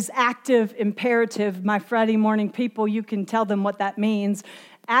tense is active imperative. My Friday morning people, you can tell them what that means.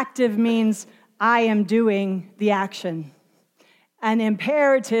 Active means I am doing the action. And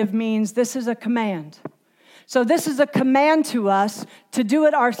imperative means this is a command. So this is a command to us to do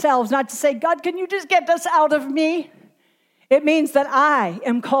it ourselves, not to say, God, can you just get this out of me? It means that I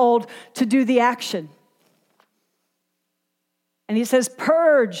am called to do the action. And he says,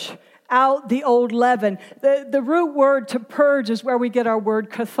 purge out the old leaven. The root word to purge is where we get our word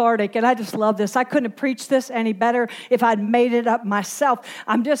cathartic. And I just love this. I couldn't have preached this any better if I'd made it up myself.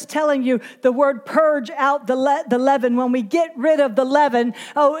 I'm just telling you, the word purge out the leaven. When we get rid of the leaven,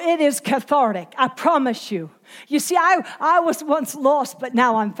 it is cathartic. I promise you. You see, I was once lost, but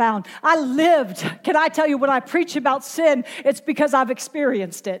now I'm found. I lived. Can I tell you, when I preach about sin, it's because I've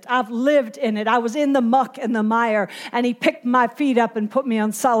experienced it. I've lived in it. I was in the muck and the mire, and he picked my feet up and put me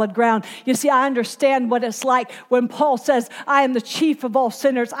on solid ground. You see, I understand what it's like when Paul says, I am the chief of all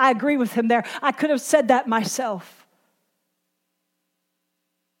sinners. I agree with him there. I could have said that myself.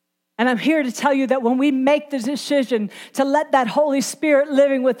 And I'm here to tell you that when we make the decision to let that Holy Spirit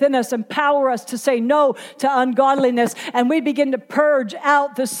living within us empower us to say no to ungodliness, and we begin to purge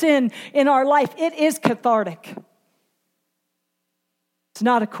out the sin in our life, it is cathartic. It's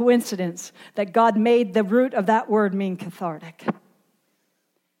not a coincidence that God made the root of that word mean cathartic.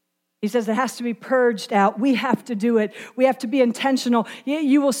 He says it has to be purged out. We have to do it. We have to be intentional.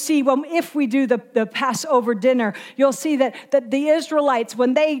 You will see if we do the Passover dinner, you'll see that the Israelites,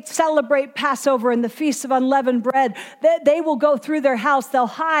 when they celebrate Passover and the Feast of Unleavened Bread, they will go through their house. They'll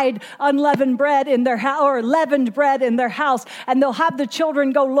hide unleavened bread in their house, or leavened bread in their house, and they'll have the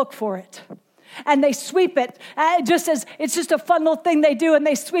children go look for it. And they sweep it just as it's just a fun little thing they do, and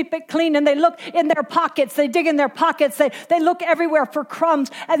they sweep it clean, and they look in their pockets, they dig in their pockets, they look everywhere for crumbs,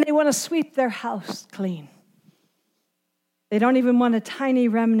 and they want to sweep their house clean. They don't even want a tiny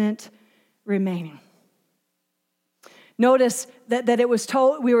remnant remaining. Notice that it was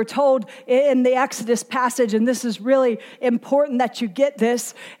told, we were told in the Exodus passage, and this is really important that you get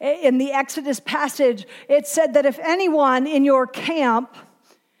this. In the Exodus passage, it said that if anyone in your camp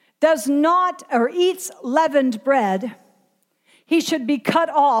does not or eats leavened bread, he should be cut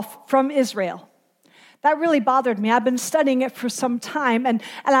off from Israel. That really bothered me. I've been studying it for some time, and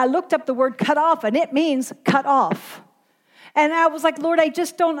I looked up the word cut off, and it means cut off. And I was like, Lord, I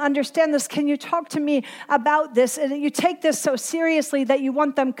just don't understand this. Can you talk to me about this? And you take this so seriously that you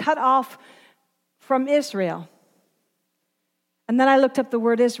want them cut off from Israel. And then I looked up the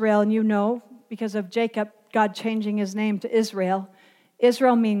word Israel, and you know, because of Jacob, God changing his name to Israel.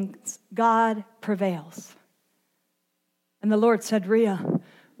 Israel means God prevails. And the Lord said, Rhea,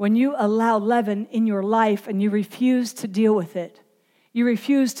 when you allow leaven in your life and you refuse to deal with it, you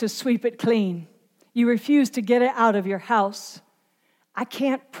refuse to sweep it clean, you refuse to get it out of your house, I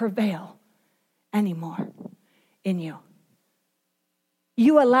can't prevail anymore in you.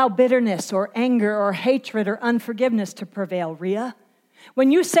 You allow bitterness or anger or hatred or unforgiveness to prevail, Rhea.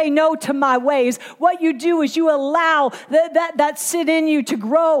 When you say no to my ways, what you do is you allow that sin in you to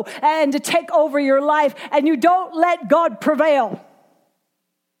grow and to take over your life, and you don't let God prevail.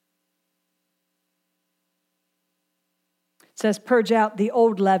 It says, purge out the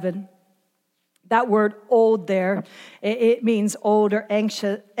old leaven. That word old there, it means old or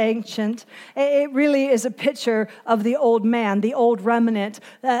ancient. It really is a picture of the old man, the old remnant,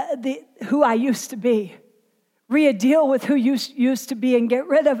 who I used to be. Rhea, deal with who you used to be and get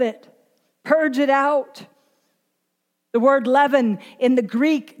rid of it. Purge it out. The word leaven in the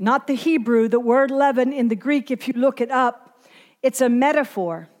Greek, not the Hebrew, the word leaven in the Greek, if you look it up, it's a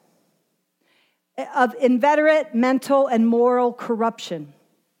metaphor of inveterate mental and moral corruption,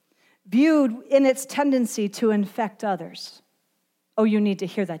 viewed in its tendency to infect others. Oh, you need to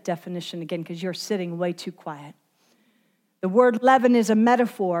hear that definition again because you're sitting way too quiet. The word leaven is a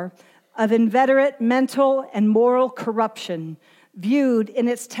metaphor of inveterate mental and moral corruption, viewed in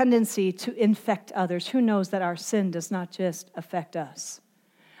its tendency to infect others. Who knows that our sin does not just affect us?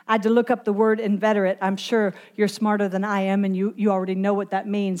 I had to look up the word inveterate. I'm sure you're smarter than I am, and you already know what that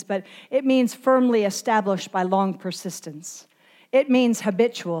means, but it means firmly established by long persistence. It means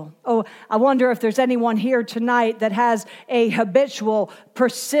habitual. Oh, I wonder if there's anyone here tonight that has a habitual,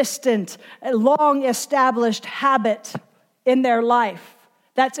 persistent, long-established habit in their life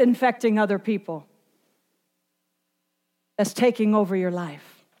that's infecting other people, that's taking over your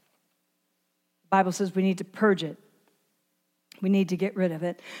life. The Bible says we need to purge it. We need to get rid of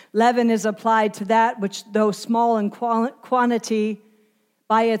it. Leaven is applied to that which, though small in quantity,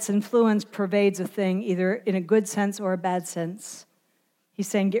 by its influence pervades a thing, either in a good sense or a bad sense. He's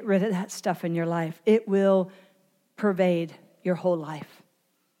saying, get rid of that stuff in your life. It will pervade your whole life.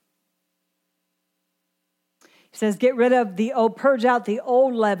 He says, get rid of purge out the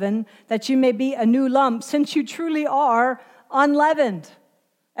old leaven, that you may be a new lump, since you truly are unleavened.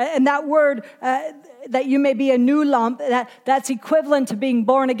 And that word, that you may be a new lump, that's equivalent to being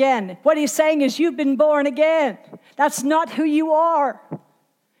born again. What he's saying is you've been born again. That's not who you are.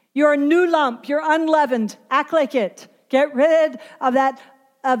 You're a new lump. You're unleavened. Act like it. Get rid of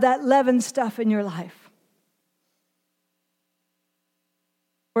that leavened stuff in your life.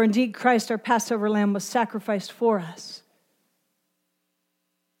 For indeed Christ, our Passover lamb, was sacrificed for us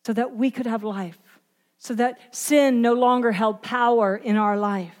so that we could have life, so that sin no longer held power in our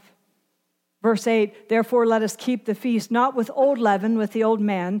life. Verse 8, therefore let us keep the feast, not with old leaven, with the old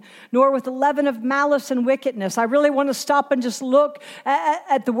man, nor with the leaven of malice and wickedness. I really want to stop and just look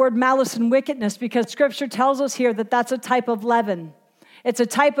at the word malice and wickedness, because Scripture tells us here that that's a type of leaven. It's a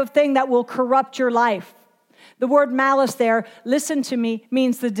type of thing that will corrupt your life. The word malice there, listen to me,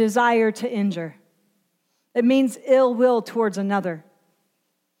 means the desire to injure. It means ill will towards another.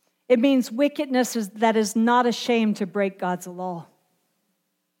 It means wickedness that is not ashamed to break God's law.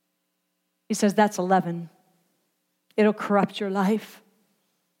 He says that's a leaven. It'll corrupt your life.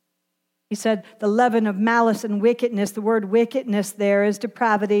 He said the leaven of malice and wickedness, the word wickedness there is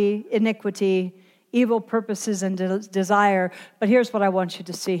depravity, iniquity, evil purposes, and desire. But here's what I want you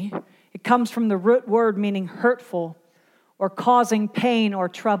to see. It comes from the root word meaning hurtful or causing pain or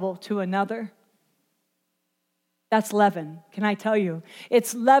trouble to another. That's leaven, can I tell you?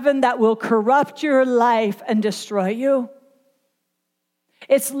 It's leaven that will corrupt your life and destroy you.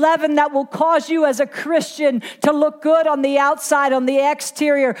 It's leaven that will cause you as a Christian to look good on the outside, on the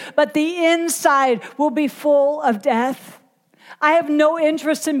exterior, but the inside will be full of death. I have no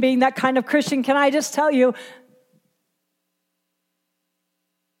interest in being that kind of Christian. Can I just tell you?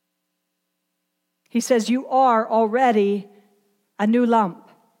 He says you are already a new lump.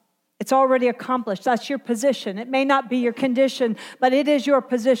 It's already accomplished. That's your position. It may not be your condition, but it is your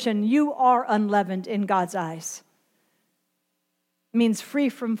position. You are unleavened in God's eyes. It means free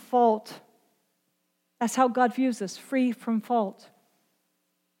from fault. That's how God views us, free from fault.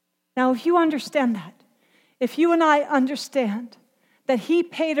 Now, if you understand that, if you and I understand that he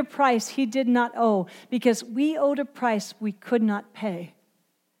paid a price he did not owe because we owed a price we could not pay.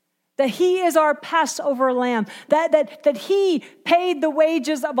 That he is our Passover lamb, that he paid the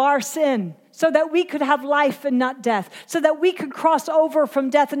wages of our sin so that we could have life and not death, so that we could cross over from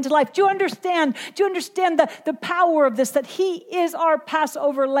death into life. Do you understand? Do you understand the power of this, that he is our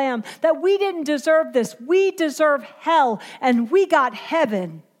Passover lamb, that we didn't deserve this. We deserve hell, and we got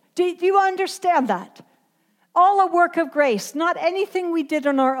heaven. Do you understand that? All a work of grace, not anything we did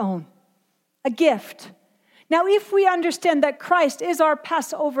on our own. A gift. Now, if we understand that Christ is our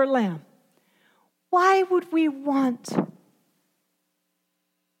Passover lamb, why would we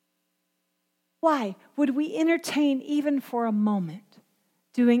entertain even for a moment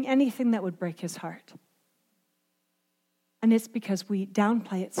doing anything that would break his heart? And it's because we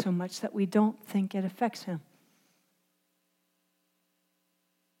downplay it so much that we don't think it affects him.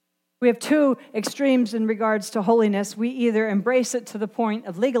 We have two extremes in regards to holiness. We either embrace it to the point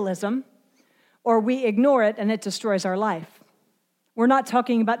of legalism, or we ignore it and it destroys our life. We're not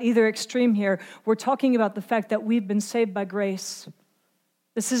talking about either extreme here. We're talking about the fact that we've been saved by grace.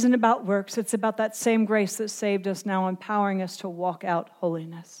 This isn't about works. It's about that same grace that saved us now, empowering us to walk out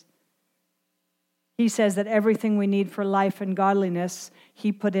holiness. He says that everything we need for life and godliness,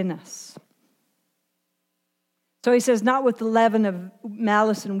 he put in us. So he says, not with the leaven of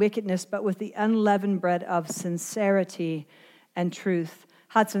malice and wickedness, but with the unleavened bread of sincerity and truth.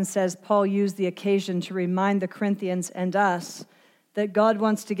 Hudson says, Paul used the occasion to remind the Corinthians and us that God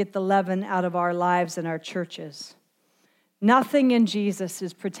wants to get the leaven out of our lives and our churches. Nothing in Jesus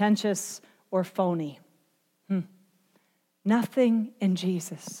is pretentious or phony. Nothing in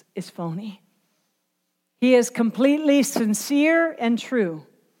Jesus is phony. He is completely sincere and true,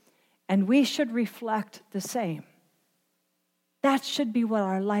 and we should reflect the same. That should be what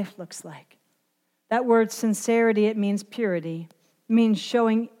our life looks like. That word sincerity, it means purity. It means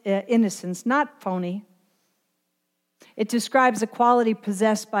showing innocence, not phony. It describes a quality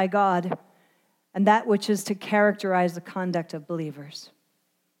possessed by God and that which is to characterize the conduct of believers.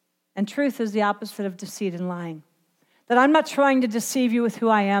 And truth is the opposite of deceit and lying. That I'm not trying to deceive you with who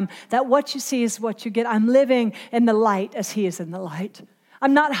I am, that what you see is what you get. I'm living in the light as he is in the light.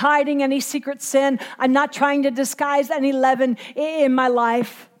 I'm not hiding any secret sin. I'm not trying to disguise any leaven in my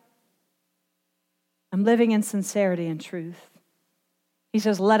life. I'm living in sincerity and truth. He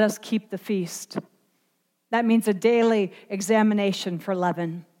says, let us keep the feast. That means a daily examination for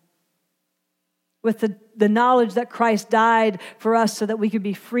leaven. With the knowledge that Christ died for us so that we could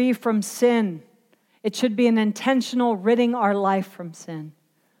be free from sin. It should be an intentional ridding our life from sin.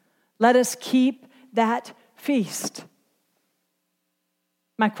 Let us keep that feast.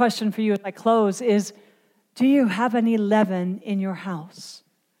 My question for you as I close is, do you have any leaven in your house?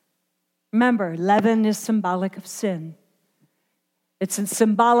 Remember, leaven is symbolic of sin. It's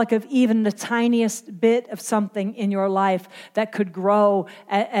symbolic of even the tiniest bit of something in your life that could grow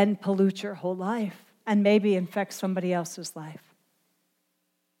and pollute your whole life and maybe infect somebody else's life.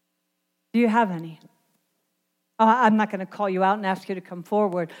 Do you have any? Oh, I'm not going to call you out and ask you to come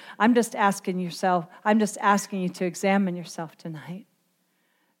forward. I'm just asking you to examine yourself tonight.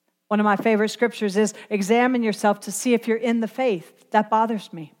 One of my favorite scriptures is, examine yourself to see if you're in the faith. That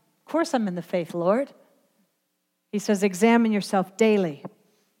bothers me. Of course I'm in the faith, Lord. He says, examine yourself daily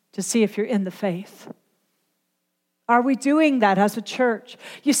to see if you're in the faith. Are we doing that as a church?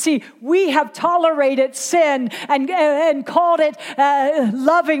 You see, we have tolerated sin and called it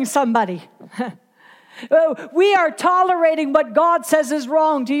loving somebody. We are tolerating what God says is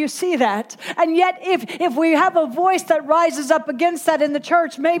wrong. Do you see that? And yet, if we have a voice that rises up against that in the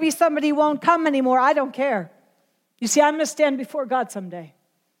church, maybe somebody won't come anymore. I don't care. You see, I'm going to stand before God someday.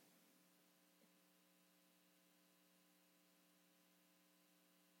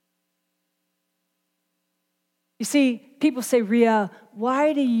 You see, people say, Ria,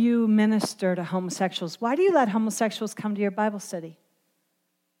 why do you minister to homosexuals? Why do you let homosexuals come to your Bible study?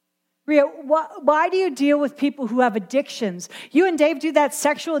 Ria, why do you deal with people who have addictions? You and Dave do that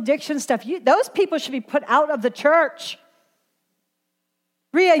sexual addiction stuff. Those people should be put out of the church.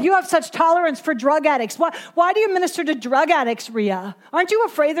 Ria, you have such tolerance for drug addicts. Why do you minister to drug addicts, Ria? Aren't you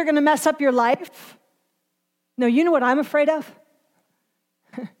afraid they're going to mess up your life? No, you know what I'm afraid of?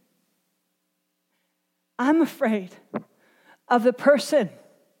 I'm afraid of the person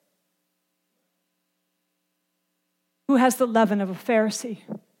who has the leaven of a Pharisee,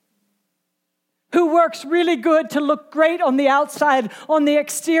 who works really good to look great on the outside, on the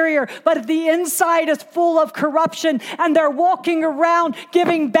exterior, but the inside is full of corruption, and they're walking around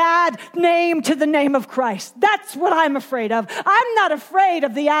giving bad name to the name of Christ. That's what I'm afraid of. I'm not afraid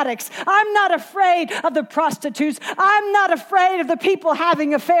of the addicts. I'm not afraid of the prostitutes. I'm not afraid of the people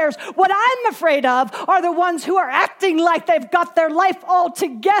having affairs. What I'm afraid of are the ones who are acting like they've got their life all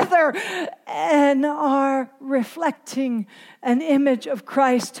together and are reflecting an image of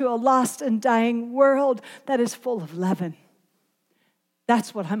Christ to a lost and dying world that is full of leaven.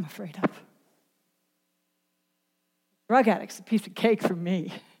 That's what I'm afraid of. Drug addicts, a piece of cake for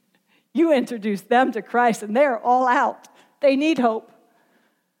me. You introduce them to Christ and they're all out. They need hope.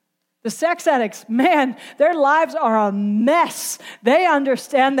 The sex addicts, man, their lives are a mess. They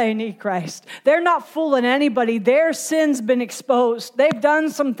understand they need Christ. They're not fooling anybody. Their sin's been exposed. They've done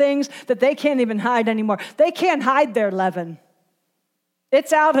some things that they can't even hide anymore. They can't hide their leaven.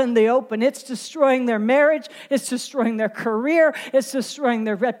 It's out in the open. It's destroying their marriage. It's destroying their career. It's destroying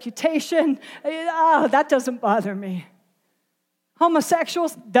their reputation. That doesn't bother me.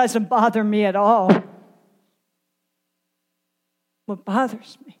 Homosexuals doesn't bother me at all. What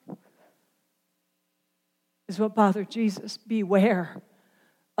bothers me is what bothered Jesus. Beware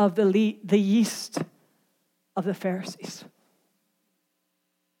of the yeast of the Pharisees.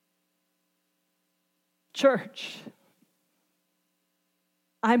 Church,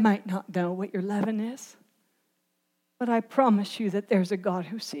 I might not know what your leaven is, but I promise you that there's a God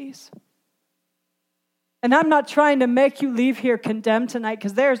who sees. And I'm not trying to make you leave here condemned tonight,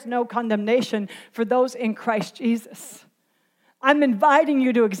 because there's no condemnation for those in Christ Jesus. I'm inviting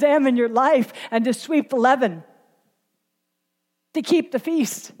you to examine your life and to sweep the leaven, to keep the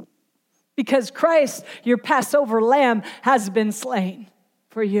feast, because Christ, your Passover lamb, has been slain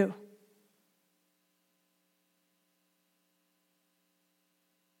for you.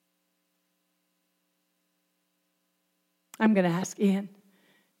 I'm going to ask Ian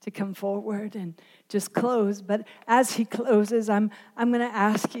to come forward and just close. But as he closes, I'm going to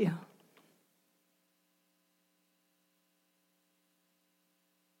ask you,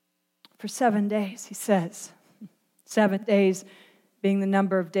 for 7 days, he says, 7 days being the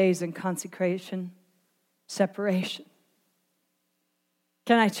number of days in consecration, separation.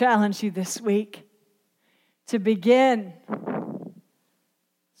 Can I challenge you this week to begin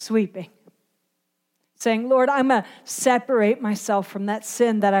sweeping? Saying, Lord, I'm going to separate myself from that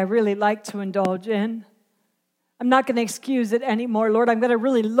sin that I really like to indulge in. I'm not going to excuse it anymore, Lord. I'm going to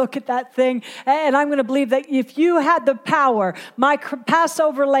really look at that thing, and I'm going to believe that if you had the power, my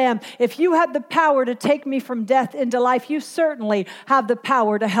Passover lamb, if you had the power to take me from death into life, you certainly have the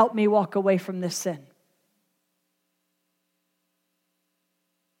power to help me walk away from this sin.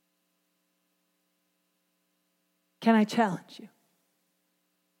 Can I challenge you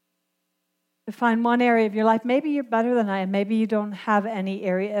to find one area of your life? Maybe you're better than I am. Maybe you don't have any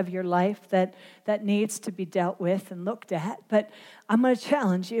area of your life that needs to be dealt with and looked at. But I'm going to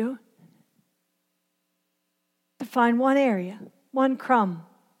challenge you to find one area, one crumb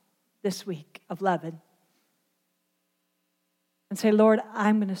this week of leaven, and say, Lord,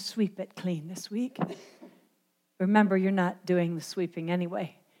 I'm going to sweep it clean this week. Remember, you're not doing the sweeping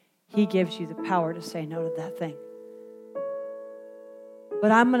anyway. He gives you the power to say no to that thing.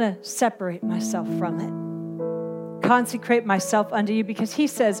 But I'm going to separate myself from it. Consecrate myself unto you, because he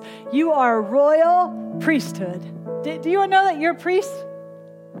says, you are a royal priesthood. Do you know that you're a priest?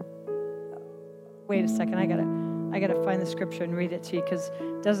 Wait a second, I gotta find the scripture and read it to you, because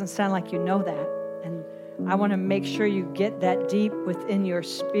it doesn't sound like you know that. And I want to make sure you get that deep within your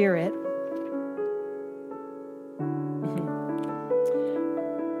spirit.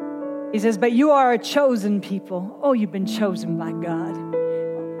 He says, but you are a chosen people. Oh, you've been chosen by God.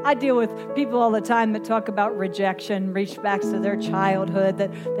 I deal with people all the time that talk about rejection, reach back to their childhood,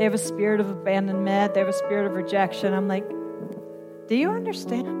 that they have a spirit of abandonment, they have a spirit of rejection. I'm like, do you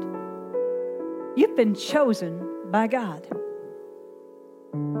understand? You've been chosen by God.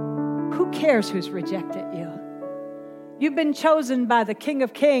 Who cares who's rejected you? You've been chosen by the King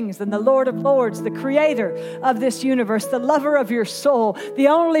of Kings and the Lord of Lords, the creator of this universe, the lover of your soul, the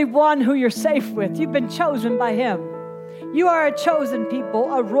only one who you're safe with. You've been chosen by him. You are a chosen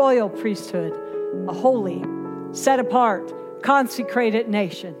people, a royal priesthood, a holy, set apart, consecrated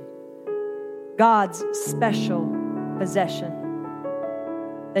nation, God's special possession,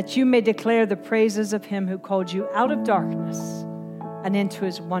 that you may declare the praises of him who called you out of darkness and into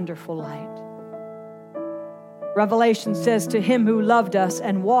his wonderful light. Revelation says, to him who loved us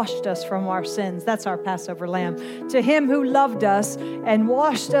and washed us from our sins. That's our Passover lamb. To him who loved us and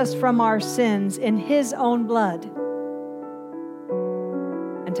washed us from our sins in his own blood,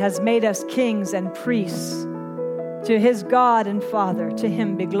 and has made us kings and priests to his God and Father. To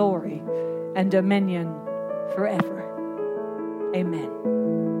him be glory and dominion forever. Amen.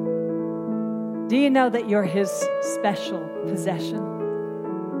 Do you know that you're his special possession?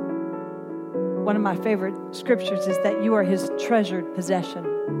 One of my favorite scriptures is that you are his treasured possession.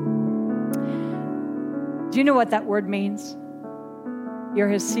 Do you know what that word means? You're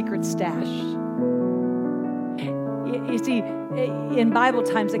his secret stash. You see, in Bible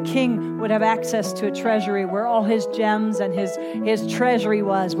times, a king would have access to a treasury where all his gems and his treasury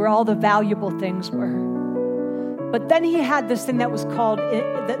was, where all the valuable things were. But then he had this thing that was called,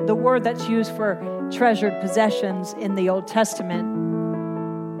 the word that's used for treasured possessions in the Old Testament,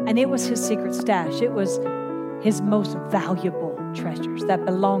 and it was his secret stash. It was his most valuable treasures that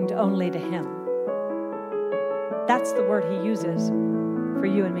belonged only to him. That's the word he uses for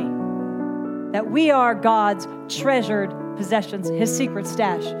you and me. That we are God's treasured possessions, his secret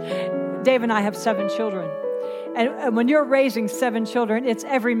stash. Dave and I have 7 children. And when you're raising 7 children, it's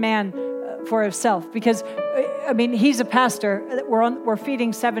every man for himself. Because, I mean, he's a pastor. We're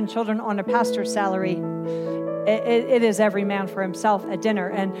feeding 7 children on a pastor's salary. It is every man for himself at dinner.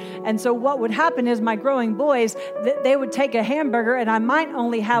 And so what would happen is my growing boys, they would take a hamburger, and I might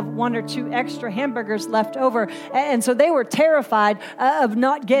only have 1 or 2 extra hamburgers left over. And so they were terrified of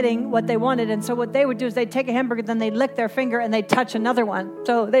not getting what they wanted. And so what they would do is they'd take a hamburger, then they'd lick their finger, and they'd touch another one.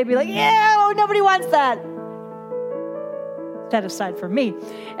 So they'd be like, yeah, nobody wants that. Set aside for me.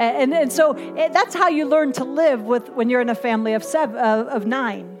 And so that's how you learn to live when you're in a family of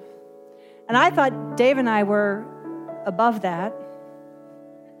 9. And I thought Dave and I were above that.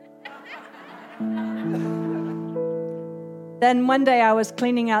 Then one day I was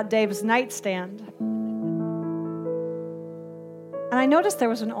cleaning out Dave's nightstand. And I noticed there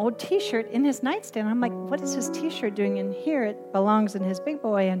was an old T-shirt in his nightstand. I'm like, what is his T-shirt doing in here? It belongs in his big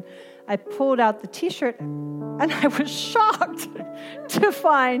boy. And I pulled out the T-shirt, and I was shocked to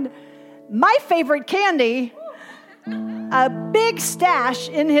find my favorite candy, a big stash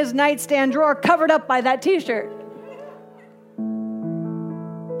in his nightstand drawer covered up by that T-shirt.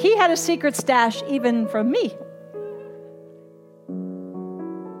 He had a secret stash even from me.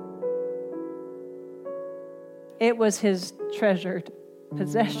 It was his treasured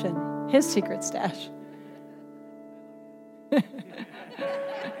possession, his secret stash.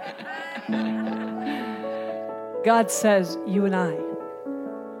 God says you and I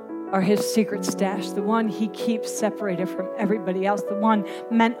are his secret stash, the one he keeps separated from everybody else, the one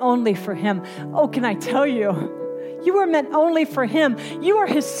meant only for him. Oh, can I tell you, you are meant only for him. You are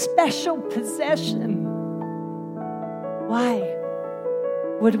his special possession. Why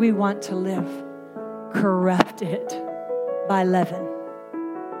would we want to live corrupted by leaven?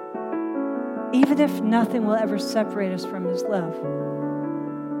 Even if nothing will ever separate us from his love,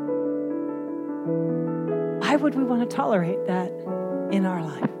 why would we want to tolerate that in our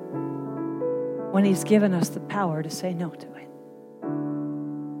life when he's given us the power to say no to it?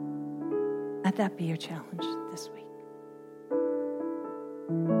 Let that be your challenge this week.